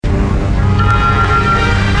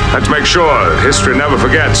Let's make sure history never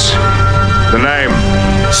forgets. The name.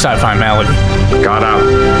 Sci-Fi Malady. Got out.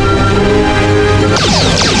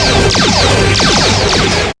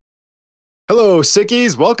 Hello,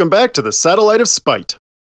 sickies. Welcome back to the Satellite of Spite.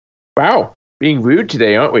 Wow, being rude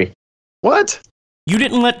today, aren't we? What? You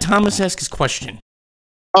didn't let Thomas ask his question.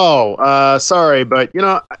 Oh, sorry, but,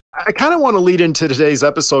 I kind of want to lead into today's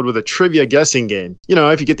episode with a trivia guessing game.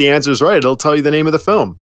 If you get the answers right, it'll tell you the name of the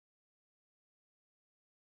film.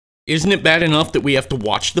 Isn't it bad enough that we have to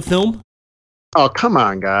watch the film? Oh, come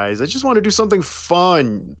on, guys. I just want to do something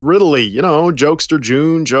fun, riddly, jokester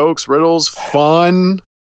June, jokes, riddles, fun.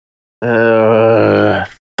 Fine.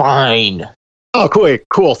 Oh,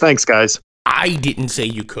 cool. Thanks, guys. I didn't say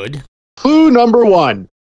you could. Clue number 1.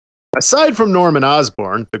 Aside from Norman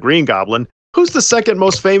Osborn, the Green Goblin, who's the second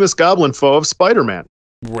most famous goblin foe of Spider-Man?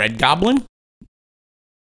 Red Goblin?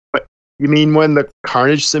 You mean when the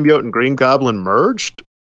Carnage symbiote and Green Goblin merged?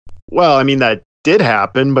 Well, I mean, that did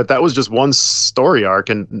happen, but that was just one story arc,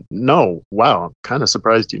 and no. Wow, I'm kind of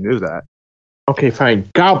surprised you knew that. Okay, fine.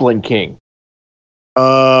 Goblin King.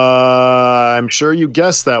 I'm sure you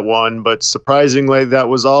guessed that one, but surprisingly, that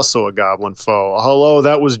was also a goblin foe. Hello,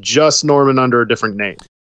 that was just Norman under a different name.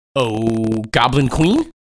 Oh, Goblin Queen?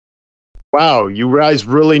 Wow, you guys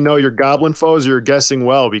really know your goblin foes? You're guessing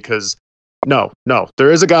well, because no,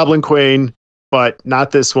 there is a Goblin Queen, but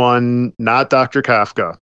not this one, not Dr.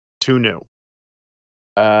 Kafka. Too new.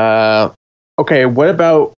 Okay, what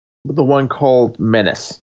about the one called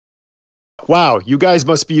Menace? Wow, you guys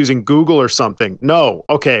must be using Google or something. No,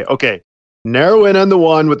 okay. Narrow in on the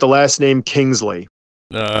one with the last name Kingsley.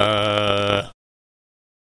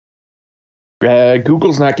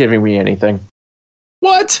 Google's not giving me anything.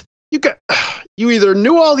 What? You either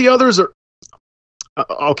knew all the others or...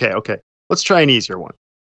 Okay. Let's try an easier one.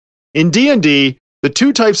 In D&D, the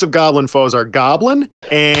two types of goblin foes are goblin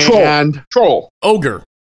and... Troll. Ogre.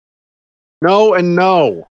 No and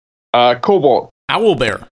no. Kobold.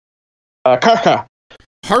 Owlbear. Kaka.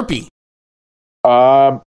 Harpy.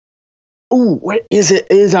 What is it?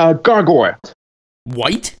 Is a gargoyle.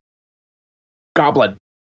 White. Goblin.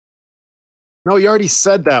 No, you already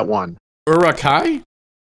said that one. Urukai?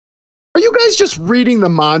 Are you guys just reading the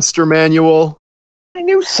monster manual? I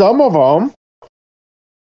knew some of them.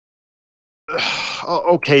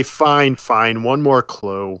 Okay, fine. One more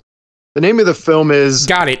clue. The name of the film is...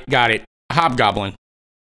 Got it. Hobgoblin.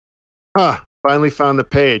 Huh, finally found the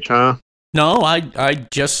page, huh? No, I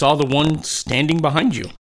just saw the one standing behind you.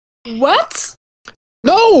 What?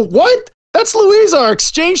 No, what? That's Louisa, our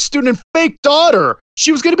exchange student fake daughter.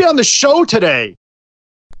 She was going to be on the show today.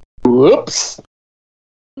 Whoops.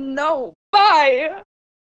 No, bye.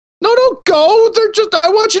 No, don't go. I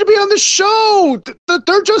want you to be on the show.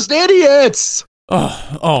 They're just idiots.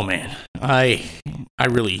 Oh man. I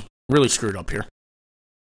really screwed up here.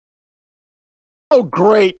 Oh,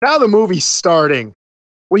 great. Now the movie's starting.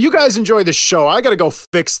 Well, you guys enjoy the show. I got to go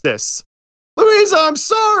fix this. Louisa, I'm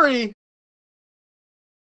sorry.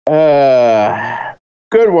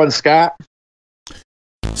 Good one, Scott.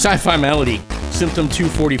 Sci-Fi Malady. Symptom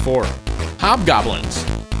 244. Hobgoblins.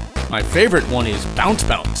 My favorite one is Bounce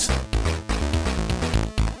Bounce.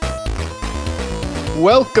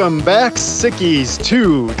 Welcome back, sickies,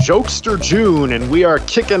 to Jokester June, and we are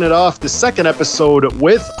kicking it off the second episode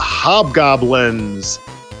with Hobgoblins.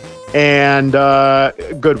 And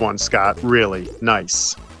good one, Scott. Really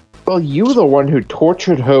nice. Well, you were the one who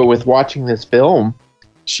tortured her with watching this film.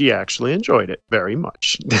 She actually enjoyed it very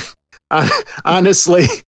much. Honestly,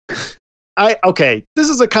 this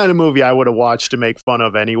is the kind of movie I would have watched to make fun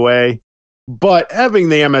of anyway, but having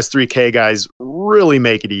the MS3K guys really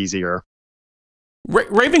make it easier.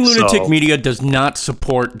 Raving Lunatic Media does not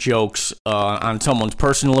support jokes on someone's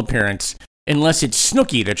personal appearance unless it's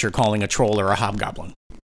Snooki that you're calling a troll or a hobgoblin.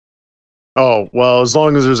 Oh, well, as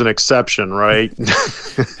long as there's an exception, right?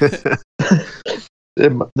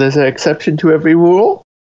 There's an exception to every rule?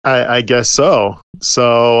 I guess so.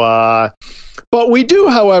 But we do,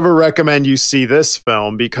 however, recommend you see this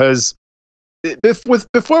film because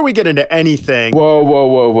before we get into anything...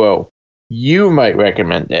 Whoa. You might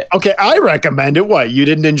recommend it. Okay, I recommend it. What, you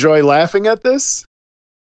didn't enjoy laughing at this?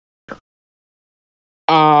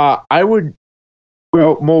 I would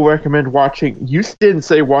more recommend watching... You didn't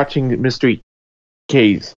say watching Mystery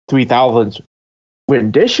K's 3000's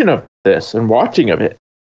rendition of this and watching of it.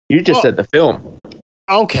 You just said the film.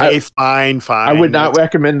 Okay, fine. I would not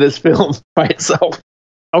recommend this film by itself.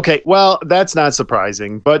 Okay, well, that's not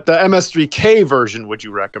surprising. But the MS3K version would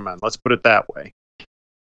you recommend? Let's put it that way.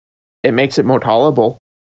 It makes it more tolerable.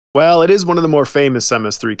 Well, it is one of the more famous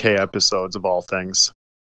MS3K episodes of all things.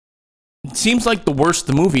 It seems like the worse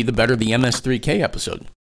the movie, the better the MS3K episode.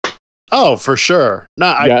 Oh, for sure.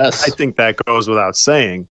 No, Yes. I think that goes without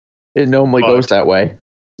saying. It normally goes that way.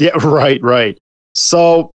 Yeah, right.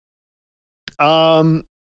 So, let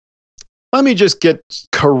me just get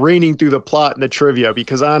careening through the plot and the trivia,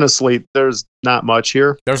 because honestly, there's not much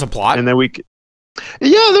here. There's a plot. And then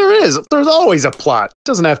yeah, there is. There's always a plot. It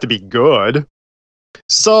doesn't have to be good.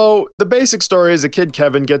 So the basic story is a kid,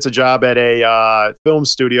 Kevin, gets a job at a film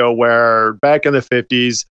studio where back in the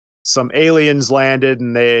 50s, some aliens landed,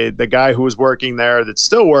 and the guy who was working there, that's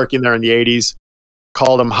still working there in the 80s,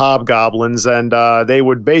 called them hobgoblins, and they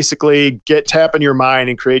would basically tap in your mind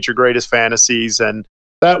and create your greatest fantasies, and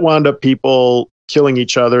that wound up people killing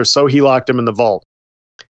each other, so he locked him in the vault.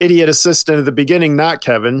 Idiot assistant at the beginning, not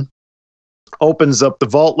Kevin, opens up the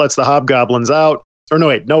vault, lets the hobgoblins out. Or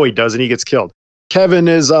no, he doesn't. He gets killed. Kevin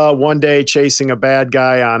is one day chasing a bad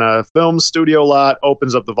guy on a film studio lot,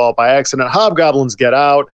 opens up the vault by accident. Hobgoblins get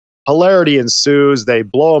out. Hilarity ensues. They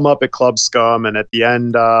blow him up at Club Scum, and at the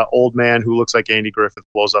end, old man who looks like Andy Griffith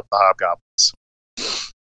blows up the hobgoblins.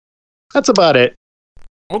 That's about it.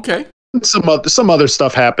 Okay. Some other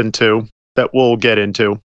stuff happened too that we'll get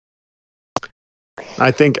into.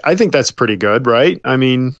 I think that's pretty good, right? I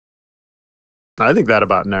mean, I think that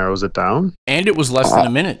about narrows it down. And it was less than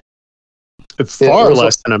a minute. Far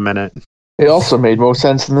less than a minute. It also made more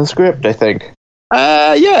sense in the script, I think.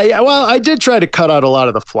 Yeah. Well, I did try to cut out a lot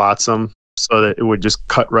of the flotsam so that it would just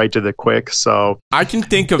cut right to the quick. So I can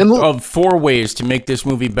think of 4 ways to make this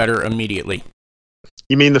movie better immediately.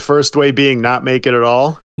 You mean the first way being not make it at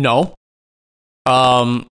all? No.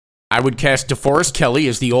 I would cast DeForest Kelley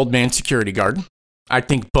as the old man security guard. I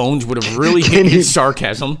think Bones would have really hit his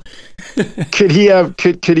sarcasm. Could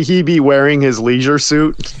he be wearing his leisure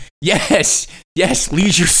suit? Yes,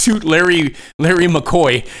 leisure suit Larry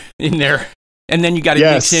McCoy in there. And then you got to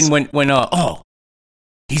mix in when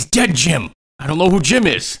he's dead, Jim. I don't know who Jim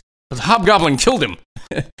is. The hobgoblin killed him.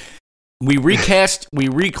 We recast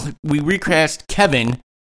Kevin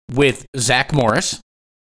with Zach Morris,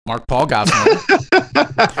 Mark Paul Gosselaar.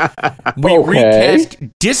 We recast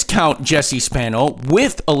discount Jesse Spano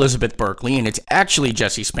with Elizabeth Berkley, and it's actually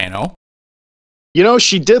Jesse Spano. You know,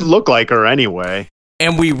 she did look like her anyway.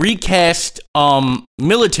 And we recast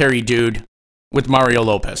military dude with Mario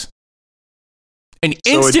Lopez. And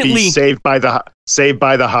instantly, it'd be saved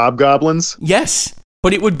by the hobgoblins. Yes,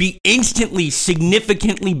 but it would be instantly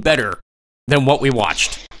significantly better than what we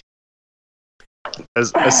watched.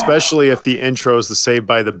 Especially if the intro is the Saved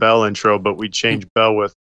by the Bell intro, but we change Bell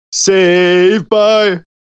with Saved by.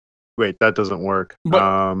 Wait, that doesn't work.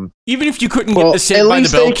 But even if you couldn't get the Saved by the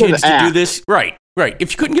Bell kids to do this, right.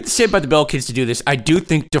 If you couldn't get the Saved by the Bell kids to do this, I do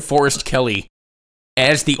think DeForest Kelley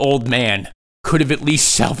as the old man could have at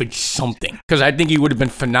least salvaged something, because I think he would have been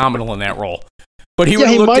phenomenal in that role. But he would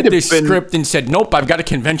have looked at this script and said, nope, I've got a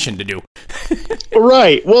convention to do.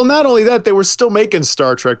 Right. Well, not only that, they were still making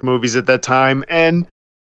Star Trek movies at that time, and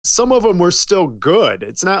some of them were still good.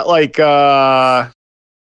 It's not like,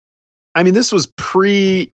 this was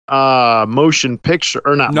motion picture,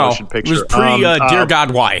 or not motion picture. It was Dear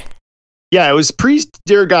God, Why? Yeah, it was pre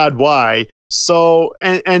Dear God, Why? So,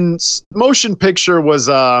 and motion picture was,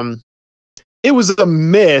 it was a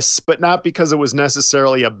miss, but not because it was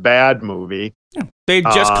necessarily a bad movie. Yeah. They'd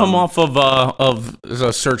just come off of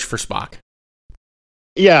a Search for Spock.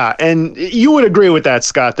 Yeah, and you would agree with that,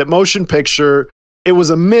 Scott, that motion picture, it was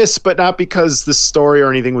a miss, but not because the story or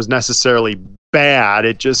anything was necessarily bad.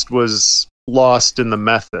 It just was lost in the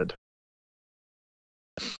method.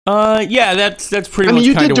 Yeah, that's pretty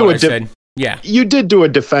much kind of what I said. Yeah. You did do a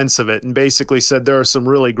defense of it and basically said there are some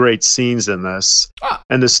really great scenes in this,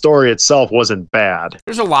 and the story itself wasn't bad.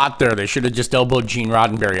 There's a lot there. They should have just elbowed Gene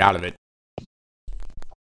Roddenberry out of it.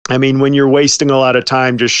 I mean, when you're wasting a lot of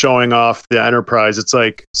time just showing off the Enterprise, it's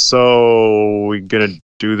like, so we going to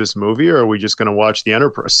do this movie, or are we just going to watch the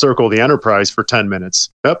Enterprise, circle the Enterprise for 10 minutes?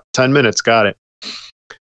 Yep, 10 minutes, got it.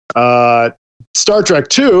 Star Trek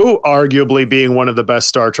II, arguably being one of the best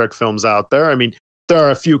Star Trek films out there. I mean, there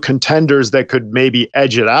are a few contenders that could maybe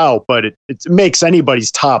edge it out, but it makes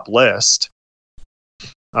anybody's top list.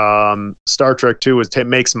 Star Trek II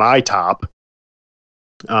makes my top.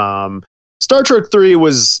 Star Trek 3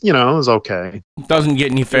 was, it was okay. Doesn't get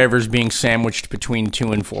any favors being sandwiched between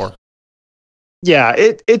 2 and 4. Yeah,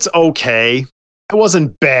 it's okay. It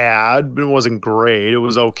wasn't bad, but it wasn't great. It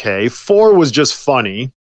was okay. 4 was just funny.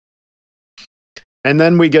 And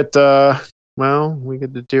then we get to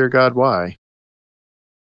Dear God, Why?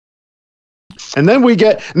 And then we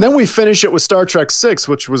finish it with Star Trek 6,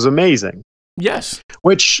 which was amazing. Yes.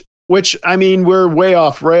 Which Which, I mean, we're way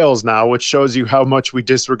off rails now, which shows you how much we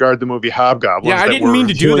disregard the movie Hobgoblins. Yeah, I didn't mean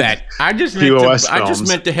to do that. I just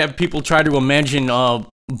meant to have people try to imagine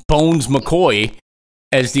Bones McCoy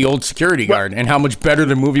as the old security guard and how much better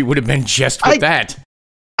the movie would have been just with that.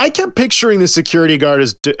 I kept picturing the security guard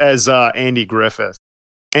as Andy Griffith.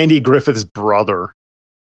 Andy Griffith's brother.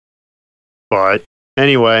 But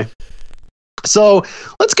anyway. So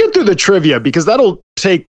let's get through the trivia because that'll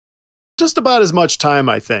take just about as much time,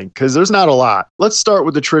 I think, because there's not a lot. Let's start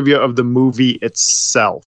with the trivia of the movie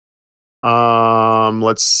itself.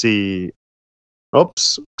 Let's see.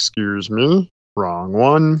 Oops, excuse me. Wrong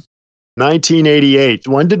one. 1988.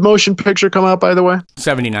 When did Motion Picture come out, by the way?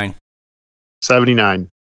 79. 79.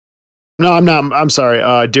 No, I'm not. I'm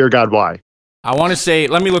sorry. Dear God, Why? I want to say,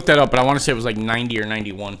 let me look that up, but I want to say it was like 90 or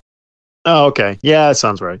 91. Oh, okay. Yeah, that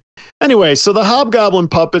sounds right. Anyway, so the Hobgoblin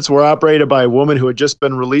puppets were operated by a woman who had just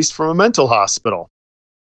been released from a mental hospital.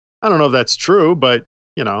 I don't know if that's true, but,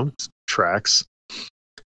 tracks.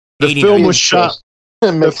 The film was shot.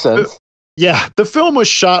 That makes sense. Yeah, the film was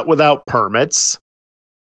shot without permits.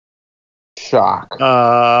 Shock.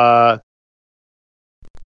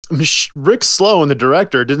 Rick Sloan, the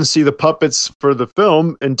director, didn't see the puppets for the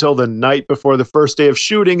film until the night before the first day of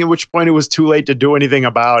shooting, at which point it was too late to do anything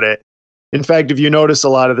about it. In fact, if you notice, a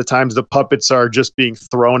lot of the times the puppets are just being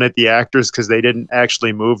thrown at the actors because they didn't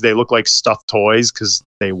actually move. They look like stuffed toys because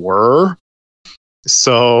they were.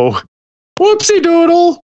 So, whoopsie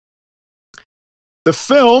doodle. The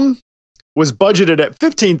film was budgeted at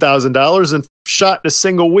 $15,000 and shot in a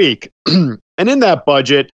single week. And in that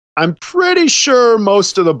budget, I'm pretty sure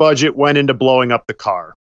most of the budget went into blowing up the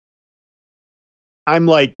car. I'm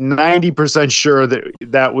like 90% sure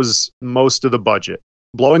that was most of the budget.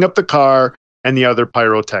 Blowing up the car and the other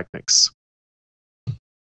pyrotechnics.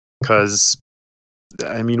 Because,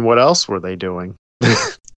 I mean, what else were they doing?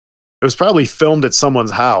 It was probably filmed at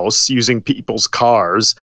someone's house using people's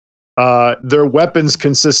cars. Their weapons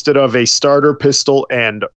consisted of a starter pistol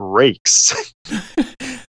and rakes.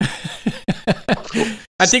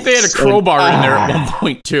 I think they had a crowbar in there at one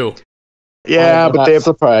point, too. Yeah, but they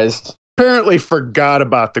surprised. Apparently forgot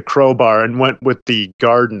about the crowbar and went with the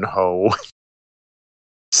garden hoe.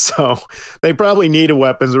 So they probably needed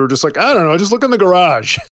weapons. They were just like, I don't know, just look in the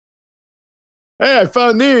garage. Hey, I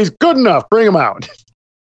found these. Good enough. Bring them out.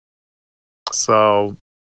 So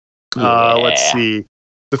let's see.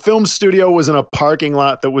 The film studio was in a parking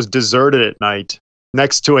lot that was deserted at night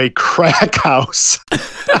next to a crack house.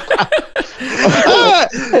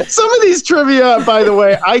 Some of these trivia, by the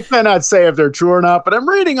way, I cannot say if they're true or not, but I'm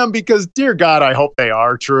reading them because, dear God, I hope they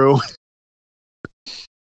are true.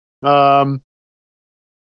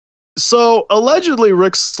 So allegedly,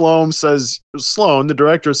 Rick Sloan, the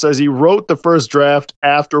director, says he wrote the first draft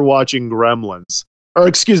after watching Gremlins, or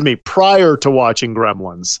excuse me, prior to watching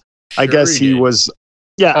Gremlins. Sure, I guess he was.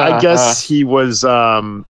 Yeah, I guess he was.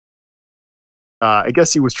 I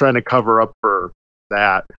guess he was trying to cover up for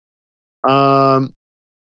that.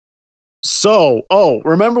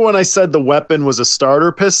 Remember when I said the weapon was a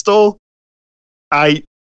starter pistol? I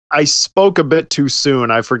spoke a bit too soon.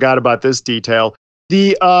 I forgot about this detail.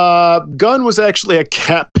 The gun was actually a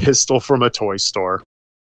cat pistol from a toy store.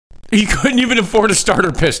 He couldn't even afford a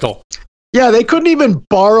starter pistol. Yeah, they couldn't even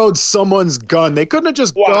borrow someone's gun. They couldn't have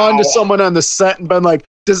just gone to someone on the set and been like,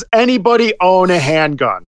 does anybody own a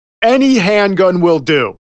handgun? Any handgun will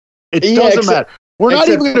do. It doesn't matter. We're not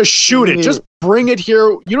even going to shoot it. Just bring it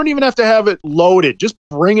here. You don't even have to have it loaded. Just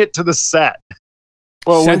bring it to the set.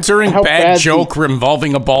 Well, censoring bad joke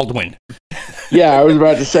involving a Baldwin. Yeah, I was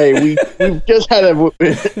about to say, we've just had an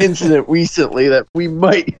incident recently that we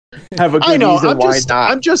might have a good reason why not.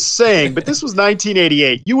 I'm just saying, but this was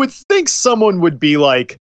 1988. You would think someone would be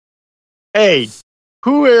like, hey,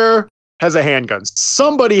 who here has a handgun?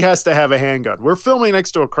 Somebody has to have a handgun. We're filming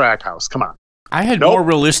next to a crack house. Come on. I had more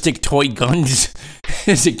realistic toy guns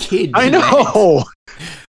as a kid. I know.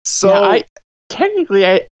 So I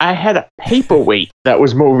had a paperweight that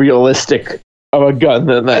was more realistic of a gun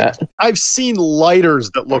than that. I've seen lighters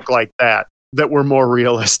that look like that were more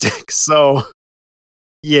realistic. So,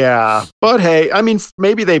 yeah. But hey, I mean,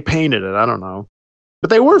 maybe they painted it. I don't know. But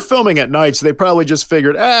they were filming at night, so they probably just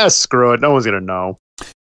figured, screw it. No one's going to know.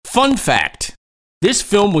 Fun fact. This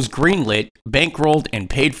film was greenlit, bankrolled, and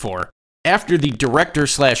paid for after the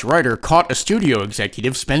director/writer caught a studio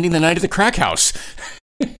executive spending the night at the crack house.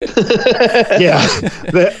 Yeah.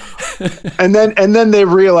 And then they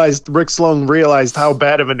realized, Rick Sloan realized how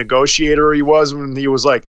bad of a negotiator he was when he was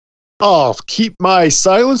like, I'll keep my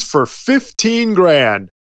silence for $15,000.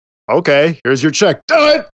 Okay, here's your check. Do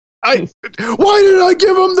it. Why did I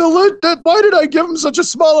give him why did I give him such a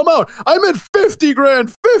small amount? I meant 50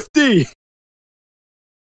 grand, 50.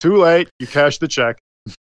 Too late. You cash the check.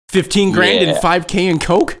 15 grand and 5K in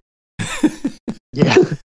Coke? Yeah.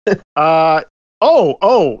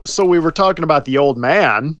 So we were talking about the old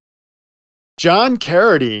man. John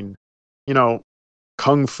Carradine,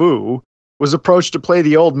 Kung Fu, was approached to play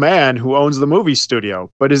the old man who owns the movie studio,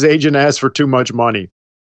 but his agent asked for too much money.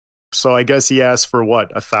 So I guess he asked for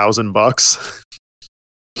what, $1,000?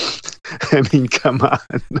 I mean, come on.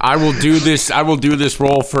 I will do this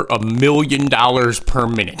role for $1 million per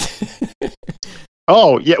minute.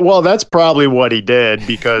 Oh, yeah. Well, that's probably what he did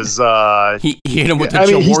because he hit him with the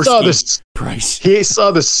Jaworski price. He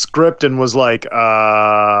saw the script and was like,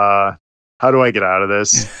 how do I get out of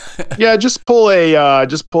this? Yeah, just pull a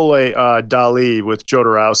Dali with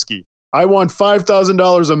Jodorowsky. I want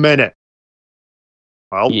 $5,000 a minute.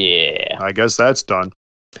 Well, yeah, I guess that's done.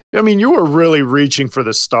 I mean, you were really reaching for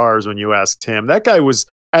the stars when you asked him. That guy was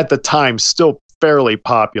at the time still fairly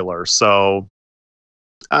popular, so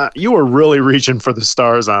you were really reaching for the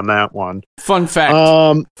stars on that one. Fun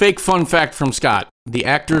fact, fake fun fact from Scott: the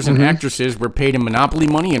actors and actresses were paid in Monopoly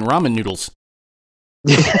money and ramen noodles.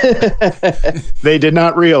 They did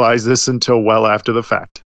not realize this until well after the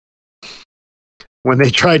fact, when they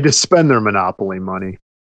tried to spend their Monopoly money.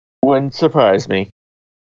 Wouldn't surprise me.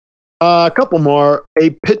 A couple more. A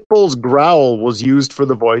pit bull's growl was used for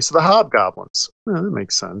the voice of the hobgoblins. That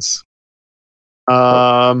makes sense.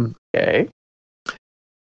 Okay.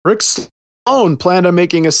 Rick Sloane planned on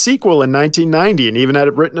making a sequel in 1990 and even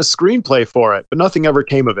had written a screenplay for it, but nothing ever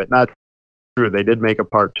came of it. Not true. They did make a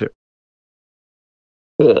part 2.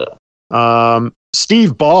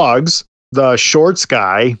 Steve Boggs, the shorts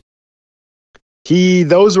guy,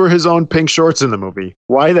 those were his own pink shorts in the movie.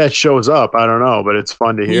 Why that shows up, I don't know, but it's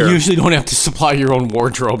fun to hear. You usually don't have to supply your own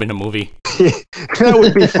wardrobe in a movie. That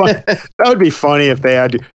would be fun. That would be funny if they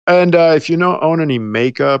had to. And if you don't own any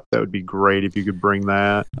makeup, that would be great if you could bring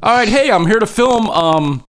that. All right, hey, I'm here to film.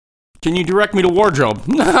 Can you direct me to wardrobe?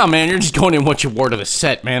 Nah, man, you're just going in what you wore to the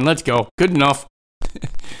set, man. Let's go. Good enough.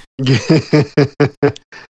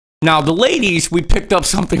 Now, the ladies, we picked up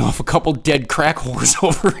something off a couple dead crack whores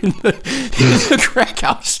over in the crack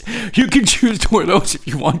house. You can choose to wear those if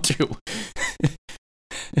you want to.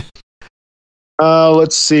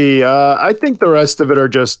 Let's see. I think the rest of it are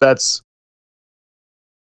just, the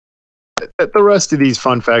rest of these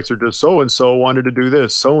fun facts are just so-and-so wanted to do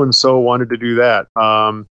this, so-and-so wanted to do that.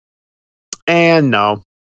 And no,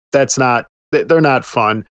 they're not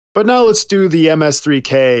fun. But now let's do the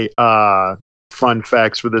MS3K fun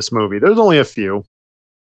facts for this movie. There's only a few.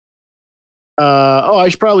 I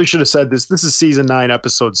probably should have said this. This is season 9,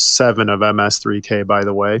 episode 7 of MS3K, by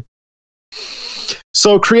the way.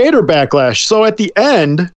 So, creator backlash. So, at the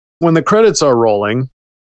end, when the credits are rolling,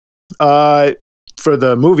 for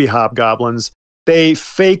the movie Hobgoblins, they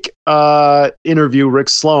fake interview Rick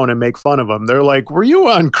Sloane and make fun of him. They're like, "Were you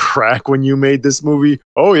on crack when you made this movie?"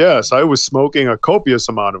 "Oh, yes, I was smoking a copious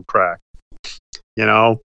amount of crack."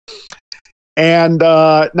 And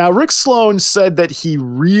now Rick Sloane said that he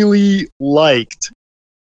really liked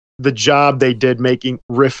the job they did making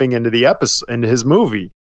riffing into the episode, into his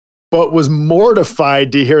movie, but was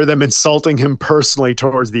mortified to hear them insulting him personally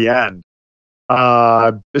towards the end,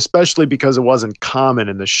 especially because it wasn't common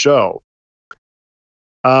in the show.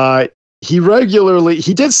 He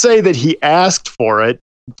did say that he asked for it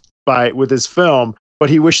with his film, but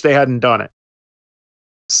he wished they hadn't done it.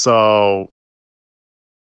 So,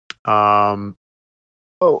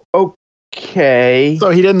 okay.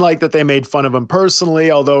 So he didn't like that they made fun of him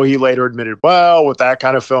personally, although he later admitted, well, with that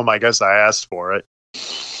kind of film, I guess I asked for it.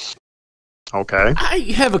 Okay.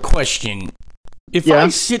 I have a question. If I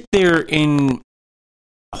sit there and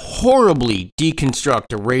horribly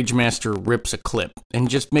deconstruct a Rage Master Rips a clip and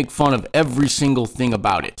just make fun of every single thing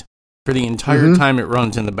about it for the entire time it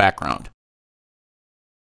runs in the background,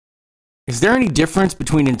 is there any difference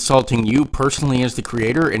between insulting you personally as the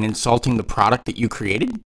creator and insulting the product that you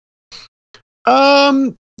created?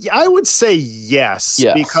 I would say yes.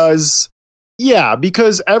 Because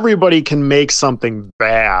everybody can make something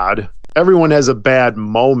bad. Everyone has a bad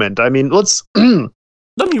moment. I mean, let me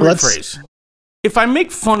rephrase. If someone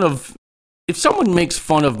makes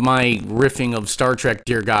fun of my riffing of Star Trek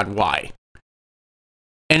Dear God, Why?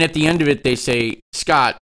 And at the end of it they say,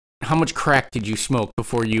 "Scott, how much crack did you smoke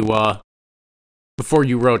before you wrote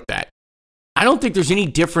that?" I don't think there's any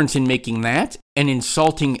difference in making that and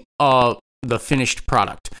insulting the finished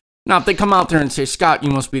product. Now, if they come out there and say, "Scott, you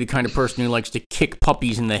must be the kind of person who likes to kick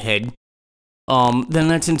puppies in the head," then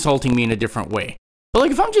that's insulting me in a different way. But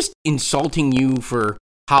if I'm just insulting you for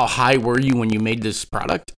how high were you when you made this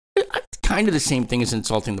product? It's kind of the same thing as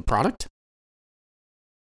insulting the product.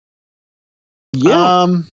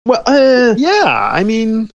 Yeah. Yeah. I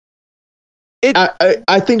mean,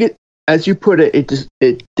 I think it, as you put it,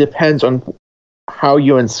 it depends on how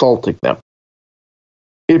you're insulting them.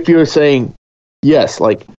 If you're saying, yes,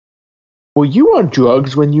 like, were you on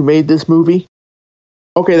drugs when you made this movie?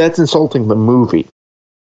 Okay, that's insulting the movie.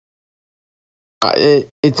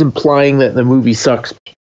 It's implying that the movie sucks.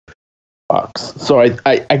 So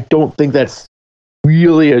I don't think that's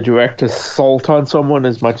really a direct assault on someone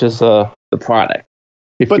as much as the product.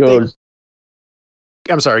 I'm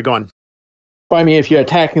sorry, go on. I mean, if you're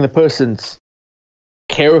attacking the person's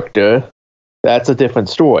character, that's a different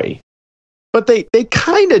story. But they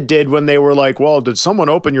kind of did when they were like, well, did someone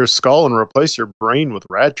open your skull and replace your brain with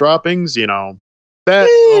rat droppings? You know, that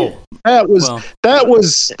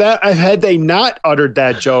had they not uttered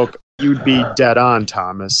that joke, you'd be dead on,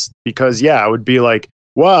 Thomas, because it would be like,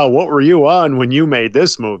 wow, what were you on when you made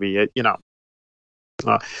this movie?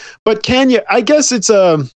 But I guess it's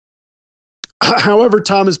however,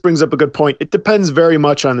 Thomas brings up a good point. It depends very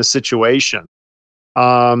much on the situation.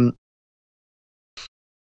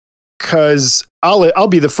 Because I'll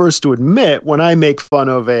be the first to admit, when I make fun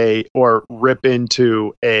of or rip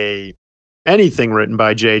into anything written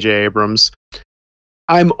by J.J. Abrams,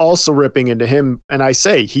 I'm also ripping into him, and I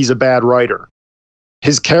say he's a bad writer.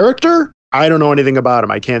 His character, I don't know anything about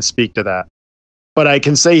him. I can't speak to that. But I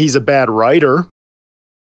can say he's a bad writer,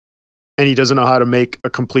 and he doesn't know how to make a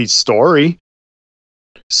complete story.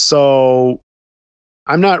 So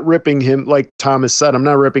I'm not ripping him, like Thomas said, I'm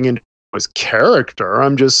not ripping into his character.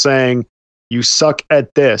 I'm just saying, you suck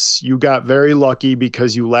at this. You got very lucky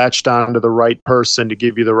because you latched on to the right person to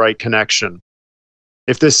give you the right connection.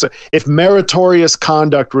 If meritorious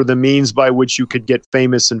conduct were the means by which you could get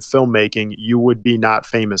famous in filmmaking, you would be not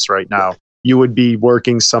famous right now. You would be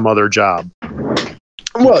working some other job.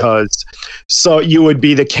 So you would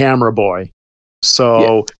be the camera boy.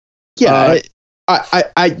 So I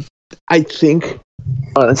think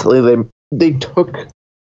honestly they took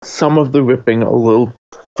some of the ripping a little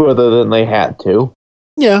further than they had to.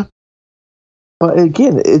 Yeah. But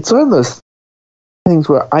again, it's one of those things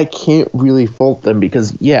where I can't really fault them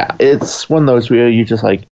because, it's one of those where you just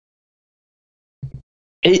like,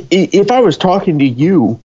 if I was talking to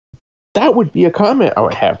you, that would be a comment I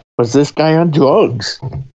would have. Was this guy on drugs?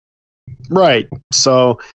 Right.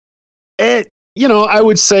 So, I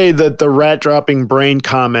would say that the rat dropping brain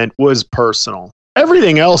comment was personal.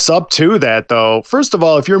 Everything else up to that, though, first of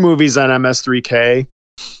all, if your movie's on MS3K,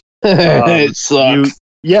 it sucks.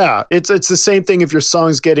 It's the same thing if your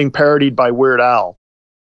song's getting parodied by Weird Al.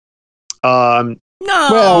 No.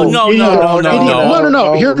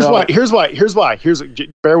 Here's why.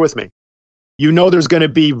 Bear with me. There's going to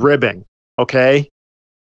be ribbing, okay?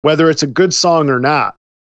 Whether it's a good song or not,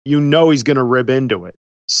 he's going to rib into it.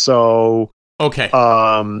 So, okay.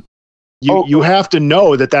 You have to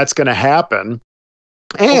know that that's going to happen.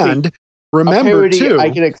 And remember, parody, too, I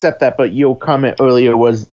can accept that, but your comment earlier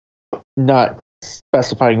was not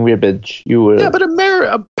specifying ribbage. You were but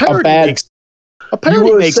a parody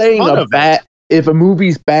makes saying fun of bad. If a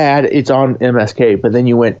movie's bad, it's on MSK. But then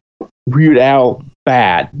you went Weird Al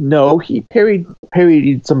bad. No, he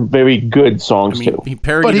parodied some very good songs too. He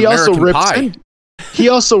parodied American Pie. He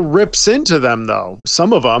also rips into them, though.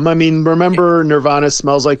 Some of them. I mean, remember Nirvana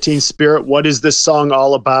Smells Like Teen Spirit? What is this song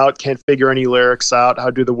all about? Can't figure any lyrics out.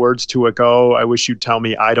 How do the words to it go? I wish you'd tell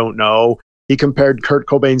me. I don't know. He compared Kurt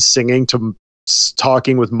Cobain's singing to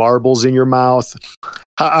talking with marbles in your mouth.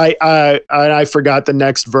 I forgot the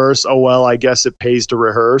next verse. Oh, well, I guess it pays to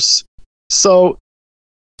rehearse. So,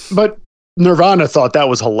 but Nirvana thought that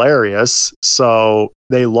was hilarious. So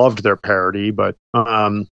they loved their parody. But,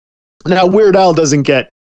 now, Weird Al doesn't get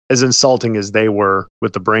as insulting as they were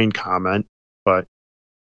with the brain comment, but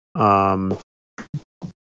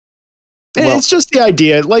it's just the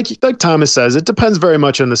idea. Like Thomas says, it depends very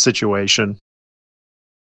much on the situation.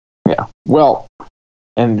 Yeah. Well,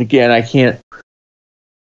 and again, I can't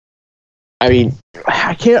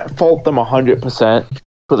fault them 100%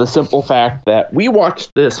 for the simple fact that we watched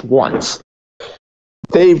this once.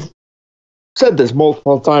 They've said this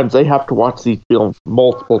multiple times. They have to watch these films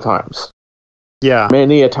multiple times. Yeah.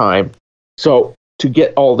 Many a time. So to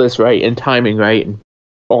get all this right and timing right and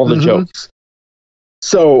all the jokes.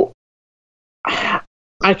 So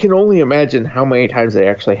I can only imagine how many times they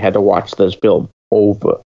actually had to watch this film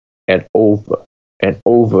over and over and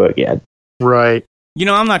over again. Right.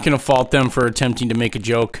 I'm not going to fault them for attempting to make a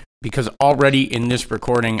joke because already in this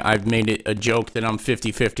recording, I've made it a joke that I'm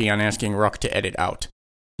 50-50 on asking Ruck to edit out.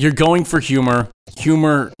 You're going for humor.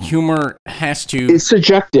 Humor has to... It's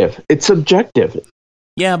subjective.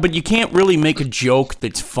 Yeah, but you can't really make a joke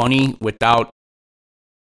that's funny without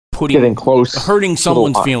getting close, hurting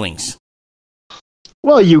someone's feelings.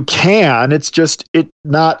 Well, you can. It's just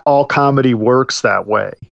not all comedy works that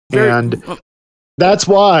way. And that's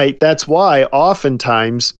why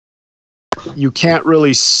oftentimes you can't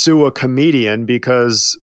really sue a comedian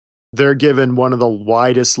because they're given one of the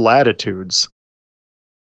widest latitudes.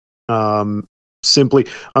 Simply,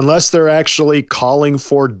 unless they're actually calling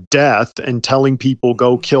for death and telling people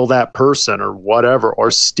go kill that person or whatever, or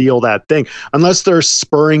steal that thing, unless they're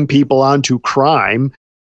spurring people onto crime,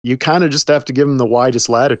 you kind of just have to give them the widest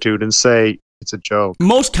latitude and say it's a joke.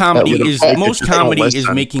 Most comedy is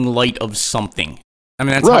making light of something. I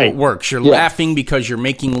mean, that's how it works. You're laughing because you're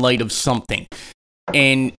making light of something.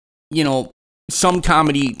 And, some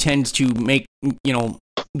comedy tends to make,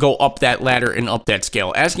 go up that ladder and up that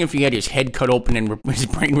scale. Asking if he had his head cut open and his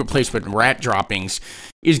brain replaced with rat droppings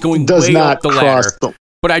is going way up the ladder.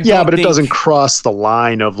 But it doesn't cross the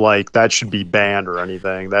line of like that should be banned or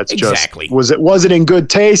anything. That's exactly. Was it in good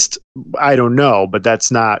taste? I don't know, but that's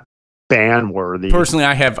not ban worthy. Personally,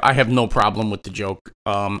 I have no problem with the joke.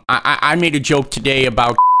 I made a joke today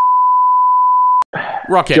about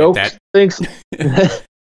Rock edit that.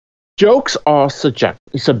 Jokes are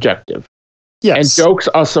subjective. Yes. And jokes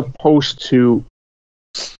are supposed to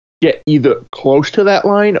get either close to that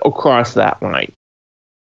line or cross that line.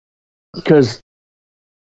 Because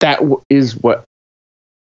that is what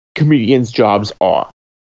comedians' jobs are,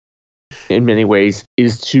 in many ways,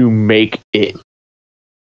 is to make it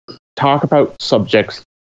talk about subjects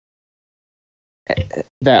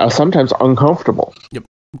that are sometimes uncomfortable. Yep.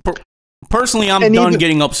 Personally, I'm done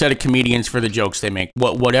getting upset at comedians for the jokes they make,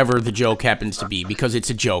 whatever the joke happens to be, because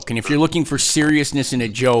it's a joke. And if you're looking for seriousness in a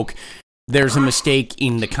joke, there's a mistake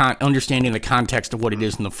in the understanding the context of what it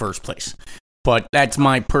is in the first place. But that's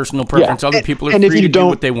my personal preference. Other people are free to do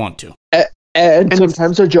what they want to. And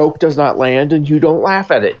sometimes a joke does not land and you don't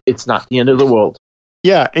laugh at it. It's not the end of the world.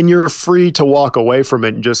 Yeah, and you're free to walk away from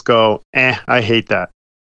it and just go, I hate that.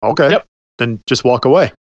 Okay, then just walk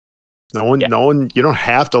away. No one, you don't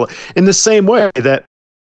have to. In the same way that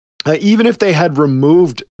even if they had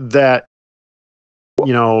removed that,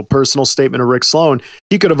 personal statement of Rick Sloan,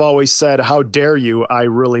 he could have always said, "How dare you? I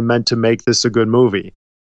really meant to make this a good movie."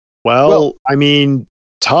 Well, I mean,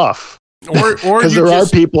 tough. Or because there are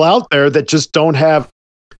people out there that just don't have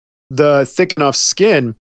the thick enough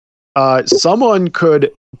skin. Someone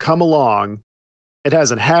could come along. It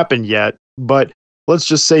hasn't happened yet, but let's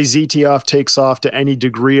just say ZTF takes off to any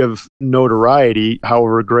degree of notoriety,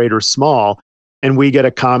 however great or small, and we get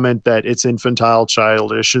a comment that it's infantile,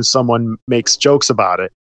 childish, and someone makes jokes about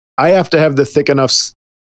it. I have to have the thick enough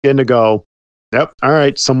skin to go, yep, all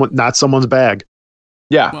right, not someone's bag.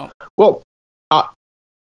 Yeah.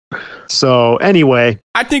 So anyway,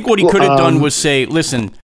 I think what he could have done was say,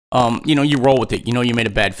 listen, you roll with it. You made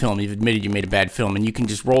a bad film. You've admitted you made a bad film, and you can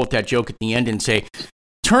just roll with that joke at the end and say,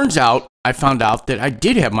 turns out I found out that I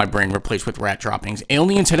did have my brain replaced with rat droppings.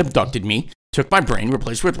 Aliens had abducted me, took my brain,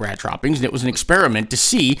 replaced with rat droppings, and it was an experiment to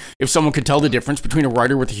see if someone could tell the difference between a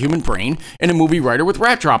writer with a human brain and a movie writer with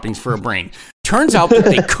rat droppings for a brain. Turns out that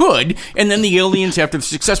they could, and then the aliens, after the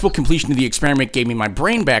successful completion of the experiment, gave me my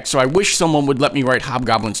brain back, so I wish someone would let me write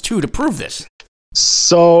Hobgoblins 2 to prove this.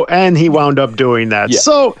 So, and he wound up doing that. Yeah.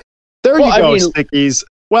 So, there you go, Stickies.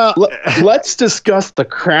 Well, let's discuss the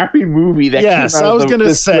crappy movie that came out I was going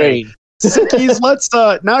to say, Sickies, let's,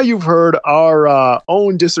 now you've heard our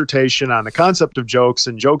own dissertation on the concept of jokes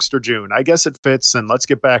and Jokester June. I guess it fits, and let's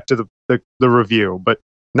get back to the review. But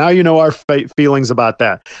now you know our feelings about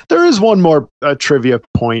that. There is one more trivia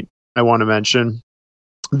point I want to mention,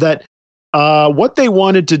 that what they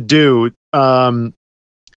wanted to do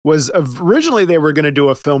was originally they were going to do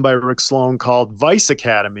a film by Rick Sloan called Vice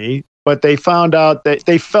Academy, but they found out that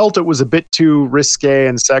they felt it was a bit too risque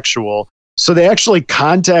and sexual. So they actually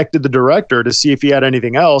contacted the director to see if he had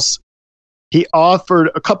anything else. He offered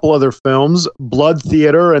a couple other films, Blood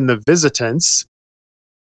Theater and The Visitants,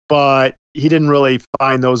 but he didn't really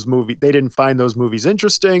find those movies. They didn't find those movies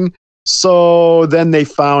interesting. So then they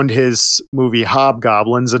found his movie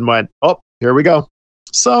Hobgoblins and went, oh, here we go.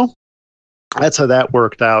 So that's how that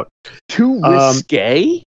worked out. Too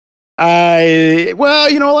risque? A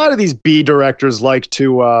lot of these B directors like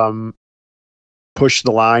to push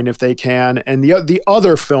the line if they can, and the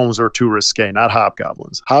other films were too risque, not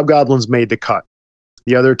Hobgoblins. Hobgoblins made the cut.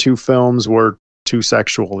 The other two films were too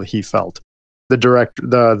sexual, he felt.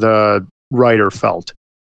 The writer felt.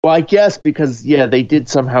 Well, I guess because they did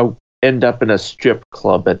somehow end up in a strip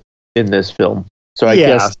club in this film. So I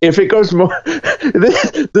guess if it goes more,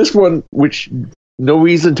 this one, which no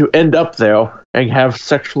reason to end up there and have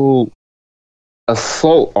sexual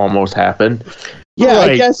assault almost happen. Yeah,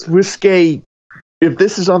 right. I guess risque. If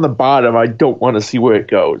this is on the bottom, I don't want to see where it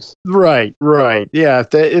goes. Right. Yeah,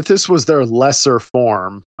 if this was their lesser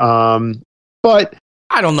form, but.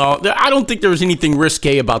 I don't know. I don't think there was anything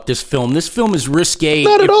risque about this film. This film is risque.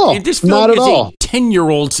 Not at all. This film is a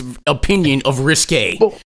 10-year-old's opinion of risque.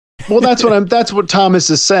 Well, that's what Thomas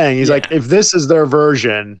is saying. He's like, if this is their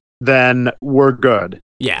version, then we're good.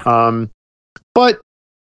 Yeah. But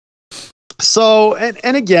so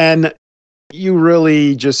and again, you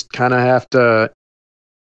really just kind of have to.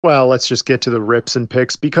 Well, let's just get to the rips and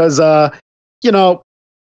picks because as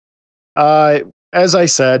I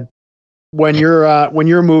said. When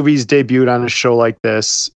your movies debuted on a show like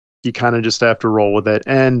this, you kind of just have to roll with it.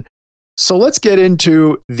 And so let's get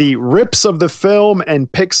into the rips of the film and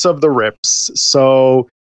picks of the rips. So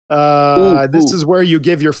this is where you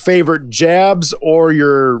give your favorite jabs or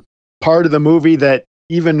your part of the movie that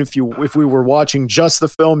even if we were watching just the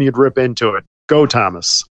film, you'd rip into it. Go,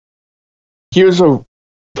 Thomas. Here's a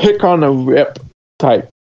pick on a rip type.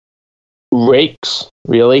 Rakes,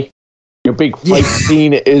 really? Your big fight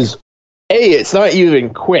scene is... it's not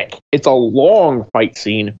even quick. It's a long fight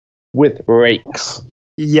scene with rakes.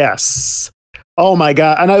 Yes. Oh my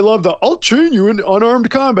God. And I love I'll train you in unarmed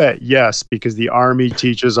combat. Yes, because the Army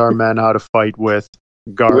teaches our men how to fight with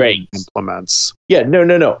garden implements. Yeah,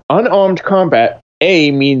 no. Unarmed combat,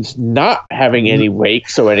 means not having any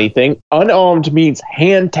rakes or anything. Unarmed means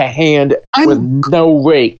hand-to-hand with no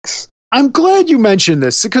rakes. I'm glad you mentioned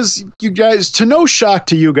this because you guys, to no shock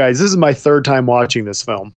to you guys, this is my third time watching this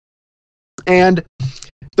film. And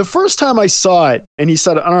the first time I saw it, and he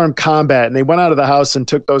said unarmed combat, and they went out of the house and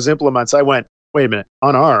took those implements, I went, wait a minute,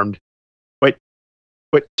 unarmed? Wait,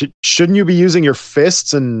 shouldn't you be using your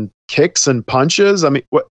fists and kicks and punches? I mean,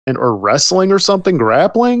 or wrestling or something,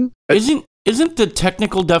 grappling? Isn't the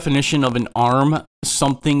technical definition of an arm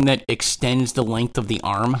something that extends the length of the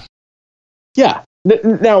arm? Yeah.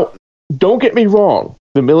 Now, don't get me wrong.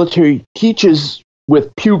 The military teaches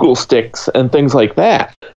with pugil sticks and things like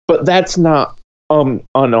that. But that's not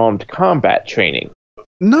unarmed combat training.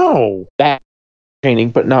 No. That training,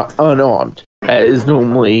 but not unarmed. That is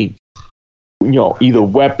normally, either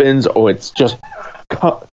weapons or it's just,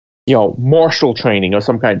 martial training or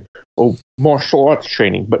some kind of martial arts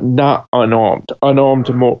training, but not unarmed.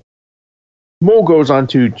 Unarmed more goes on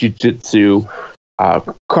to jiu-jitsu,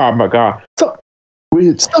 Krav Maga. So,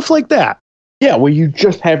 stuff like that. Yeah, where you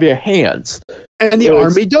just have your hands. And the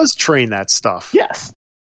Army does train that stuff. Yes.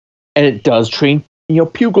 And it does train,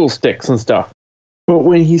 pugil sticks and stuff. But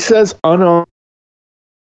when he says unarmed,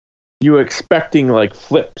 you're expecting like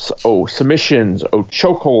flips or submissions or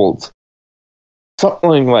chokeholds.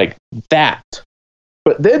 Something like that.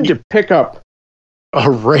 But then to pick up a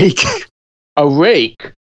rake.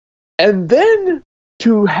 And then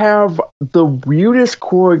to have the weirdest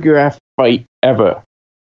choreographed fight ever.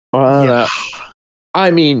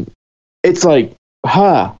 I mean, it's like,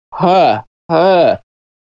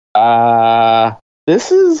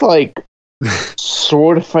 this is like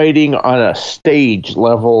sword fighting on a stage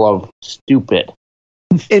level of stupid.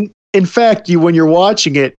 In fact, when you're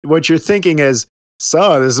watching it, what you're thinking is,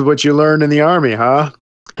 so this is what you learned in the Army, huh?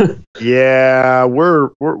 Yeah, we're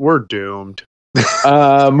doomed. If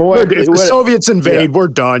the Soviets invade, we're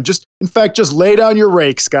done. Just lay down your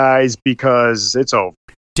rakes, guys, because it's over.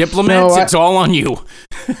 Diplomats, it's all on you.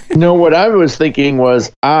 No, what I was thinking was,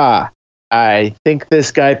 I think this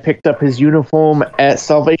guy picked up his uniform at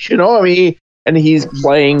Salvation Army, and he's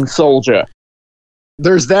playing soldier.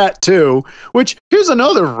 There's that, too. Which, here's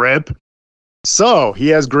another rip. So, he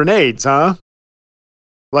has grenades, huh?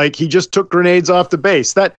 Like, he just took grenades off the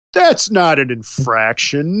base. That's not an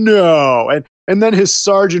infraction, no. And then his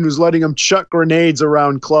sergeant who's letting him chuck grenades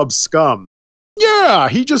around Club Scum. Yeah,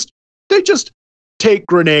 they just take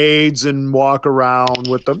grenades and walk around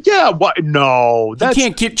with them. Yeah, what? No. You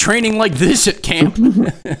can't get training like this at camp.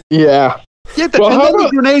 Yeah. The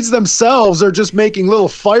grenades themselves are just making little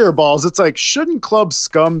fireballs. It's like, shouldn't Club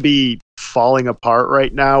Scum be falling apart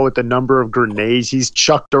right now with the number of grenades he's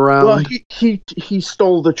chucked around? Well, he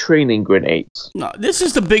stole the training grenades. No, this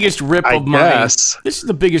is the biggest rip of my. This is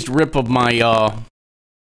the biggest rip of my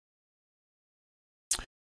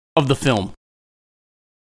of the film.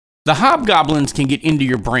 The hobgoblins can get into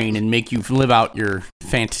your brain and make you live out your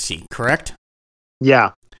fantasy, correct?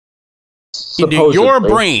 Yeah. Into your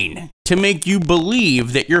brain to make you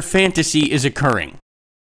believe that your fantasy is occurring.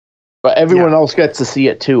 But everyone else gets to see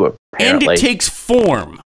it too, apparently. And it takes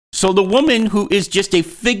form. So the woman who is just a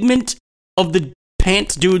figment of the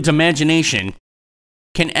pants dude's imagination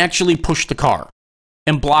can actually push the car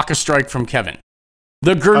and block a strike from Kevin.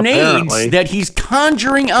 The grenades that he's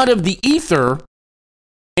conjuring out of the ether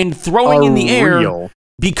and throwing in the air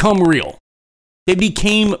become real. They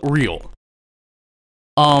became real.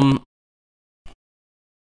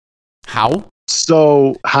 How?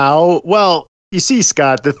 So how? Well, you see,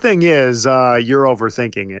 Scott, the thing is, you're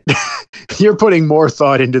overthinking it. You're putting more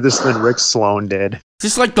thought into this than Rick Sloan did.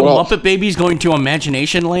 Just like the Muppet Babies going to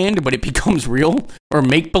Imagination Land, but it becomes real? Or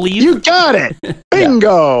make-believe? You got it!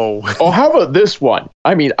 Bingo! Oh, how about this one?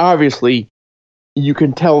 I mean, obviously, you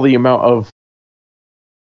can tell the amount of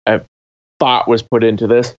thought was put into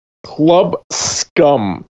this. Club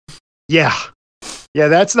Scum. Yeah. Yeah,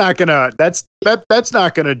 that's not gonna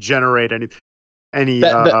generate any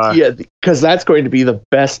because that's going to be the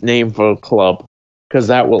best name for a club, because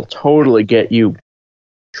that will totally get you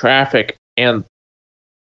traffic and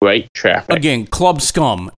traffic. Again, Club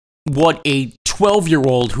Scum. What a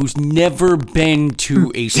 12-year-old who's never been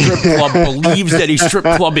to a strip club believes that a strip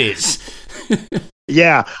club is.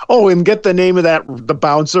 Yeah. Oh, and get the name of the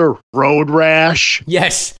bouncer, Road Rash.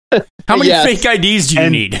 Yes. How many fake IDs do you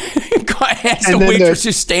need? As the waitress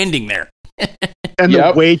is standing there. And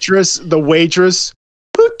the waitress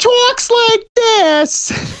who talks like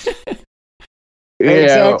this.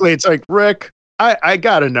 Exactly. It's like, Rick, I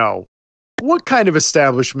gotta know, what kind of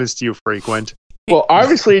establishments do you frequent? Well,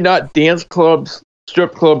 obviously not dance clubs,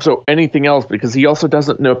 strip clubs, or anything else, because he also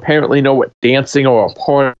doesn't apparently know what dancing or a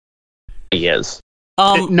party is.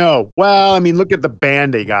 No. Well, I mean, look at the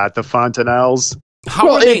band they got, the Fontanelles.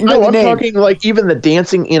 I'm talking like even the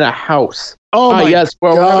dancing in a house. Oh my yes.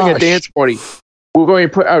 Well, we're having a dance party. We're going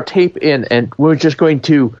to put our tape in, and we're just going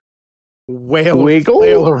to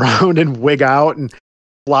wiggle around and wig out and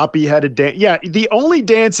floppy-headed dance. Yeah, the only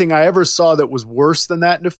dancing I ever saw that was worse than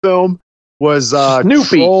that in a film was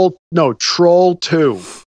Troll 2.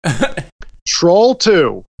 Troll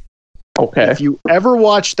 2. Okay. If you ever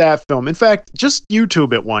watched that film, in fact, just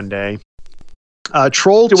YouTube it one day.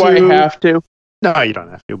 Troll 2. Do I have to? No, you don't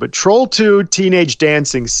have to. But Troll 2 teenage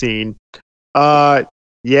dancing scene.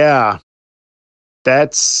 Yeah.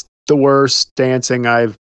 That's the worst dancing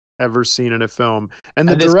I've ever seen in a film. And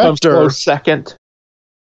the director, second.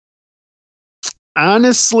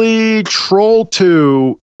 Honestly, Troll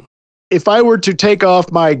 2, if I were to take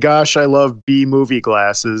off my gosh, I love B movie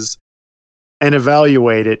glasses and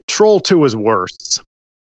evaluate it, Troll 2 is worse.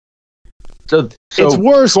 So it's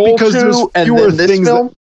worse Troll because there's fewer things.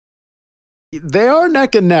 They are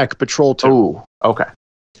neck and neck, but Troll 2. Ooh, okay.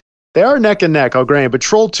 They are neck and neck, I'll grant it, but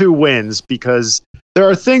Troll 2 wins because there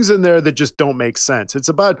are things in there that just don't make sense. It's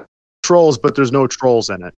about trolls, but there's no trolls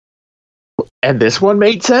in it. And this one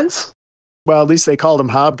made sense? Well, at least they called them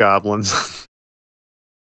hobgoblins.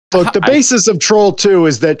 Look, the basis of Troll 2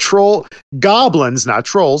 is that goblins, not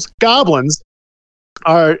trolls, goblins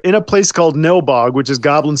are in a place called Nilbog, which is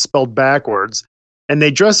goblins spelled backwards. And they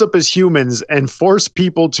dress up as humans and force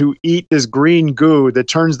people to eat this green goo that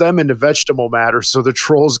turns them into vegetable matter so the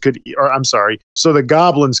so the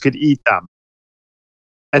goblins could eat them.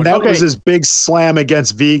 And that was his big slam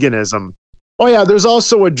against veganism. Oh yeah, there's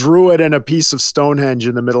also a druid and a piece of Stonehenge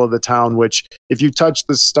in the middle of the town, which if you touch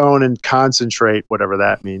the stone and concentrate, whatever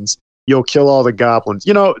that means, you'll kill all the goblins.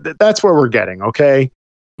 You know, that's where we're getting, okay?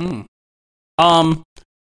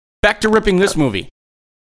 Back to ripping this movie.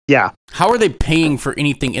 Yeah. How are they paying for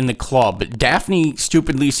anything in the club? Daphne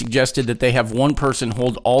stupidly suggested that they have one person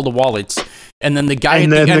hold all the wallets, and then the guy at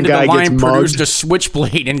the end of the line produced a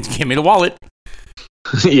switchblade and gave me the wallet.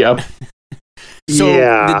 Yep. So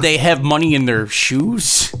did they have money in their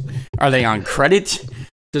shoes? Are they on credit?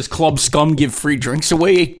 Does Club Scum give free drinks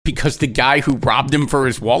away because the guy who robbed him for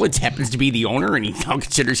his wallets happens to be the owner and he now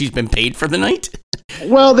considers he's been paid for the night?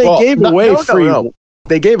 Well, they gave away free.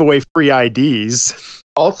 They gave away free IDs.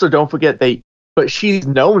 Also, don't forget but she's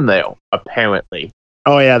known though, apparently.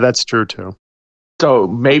 Oh yeah, that's true too. So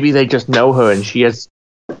maybe they just know her and she has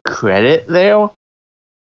credit there?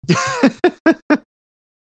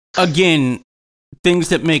 Again, things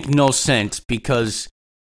that make no sense because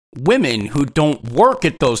women who don't work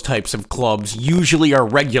at those types of clubs usually are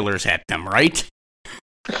regulars at them, right?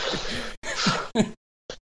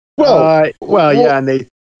 Yeah, and they...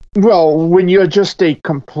 Well, when you're just a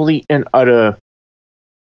complete and utter...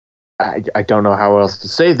 I don't know how else to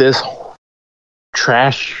say this.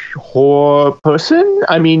 Trash whore person?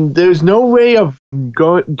 I mean, there's no way of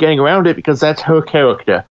getting around it because that's her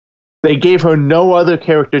character. They gave her no other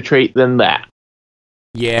character trait than that.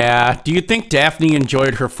 Yeah. Do you think Daphne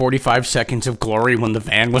enjoyed her 45 seconds of glory when the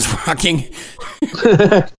van was rocking?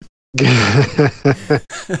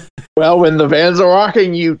 Well, when the vans are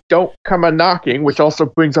rocking, you don't come a knocking, which also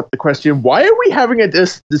brings up the question, why are we having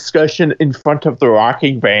this discussion in front of the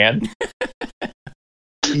rocking van?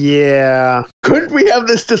 Yeah. Couldn't we have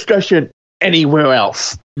this discussion anywhere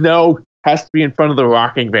else? No, has to be in front of the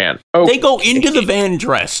rocking van. Oh, they go into the van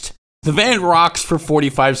dressed. The van rocks for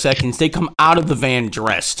 45 seconds. They come out of the van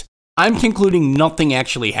dressed. I'm concluding nothing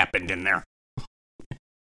actually happened in there.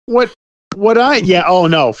 Oh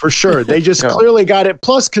no, for sure. They just clearly got it.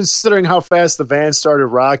 Plus, considering how fast the van started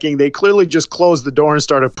rocking, they clearly just closed the door and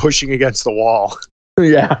started pushing against the wall.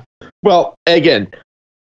 Yeah. Well, again,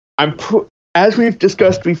 as we've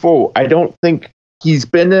discussed before, I don't think he's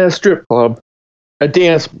been in a strip club, a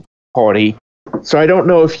dance party, so I don't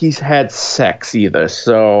know if he's had sex either.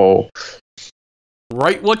 So,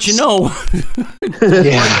 right, what you know?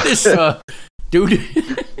 Yeah. Like this, dude.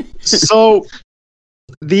 So,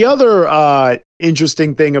 the other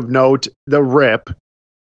interesting thing of note, the rip,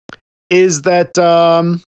 is that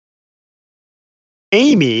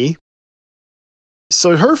Amy.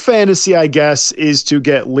 So her fantasy, I guess, is to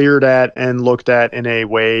get leered at and looked at in a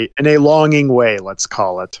longing way, let's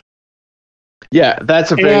call it. Yeah,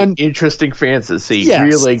 that's a very interesting fantasy. Yes.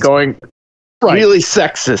 Really going right. Really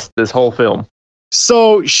sexist, this whole film.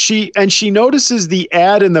 So she notices the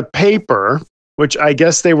ad in the paper, which I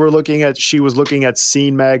guess she was looking at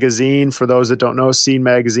Scene Magazine. For those that don't know, Scene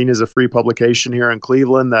Magazine is a free publication here in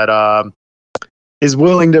Cleveland that is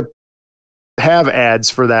willing to have ads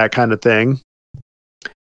for that kind of thing.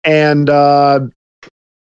 And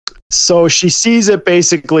so she sees it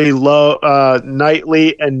basically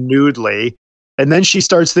nightly and nudely. And then she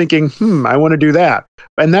starts thinking, I want to do that.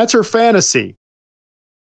 And that's her fantasy,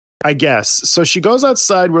 I guess. So she goes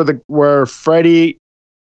outside where Freddy,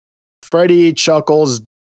 Chuckles,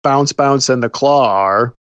 Bounce, and the Claw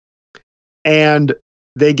are. And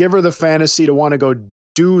they give her the fantasy to want to go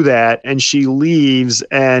do that. And she leaves.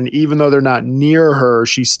 And even though they're not near her,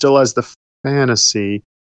 she still has the fantasy.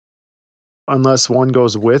 Unless one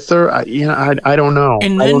goes with her. I don't know.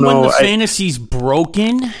 And then when the fantasy's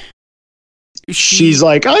broken, she's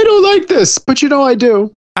like, I don't like this, but I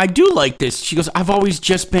do. I do like this. She goes, I've always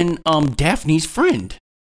just been Daphne's friend.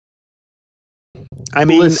 I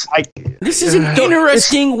mean, this is an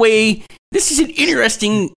interesting way. This is an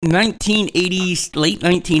interesting late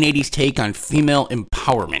 1980s take on female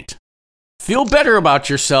empowerment. Feel better about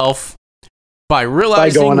yourself by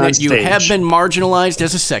realizing that you have been marginalized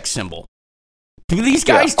as a sex symbol. These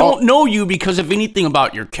guys don't know you because of anything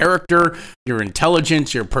about your character, your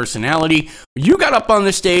intelligence, your personality. You got up on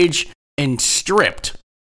the stage and stripped,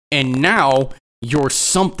 and now you're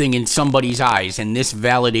something in somebody's eyes, and this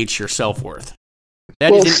validates your self-worth.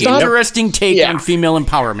 That is an interesting take on female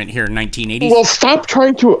empowerment here in 1980s. Well, stop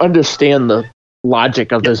trying to understand the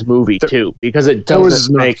logic of this movie, too, because it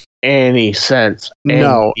doesn't make any sense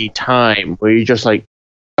any time where you're just like,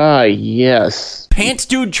 yes. Pants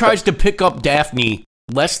Dude tries to pick up Daphne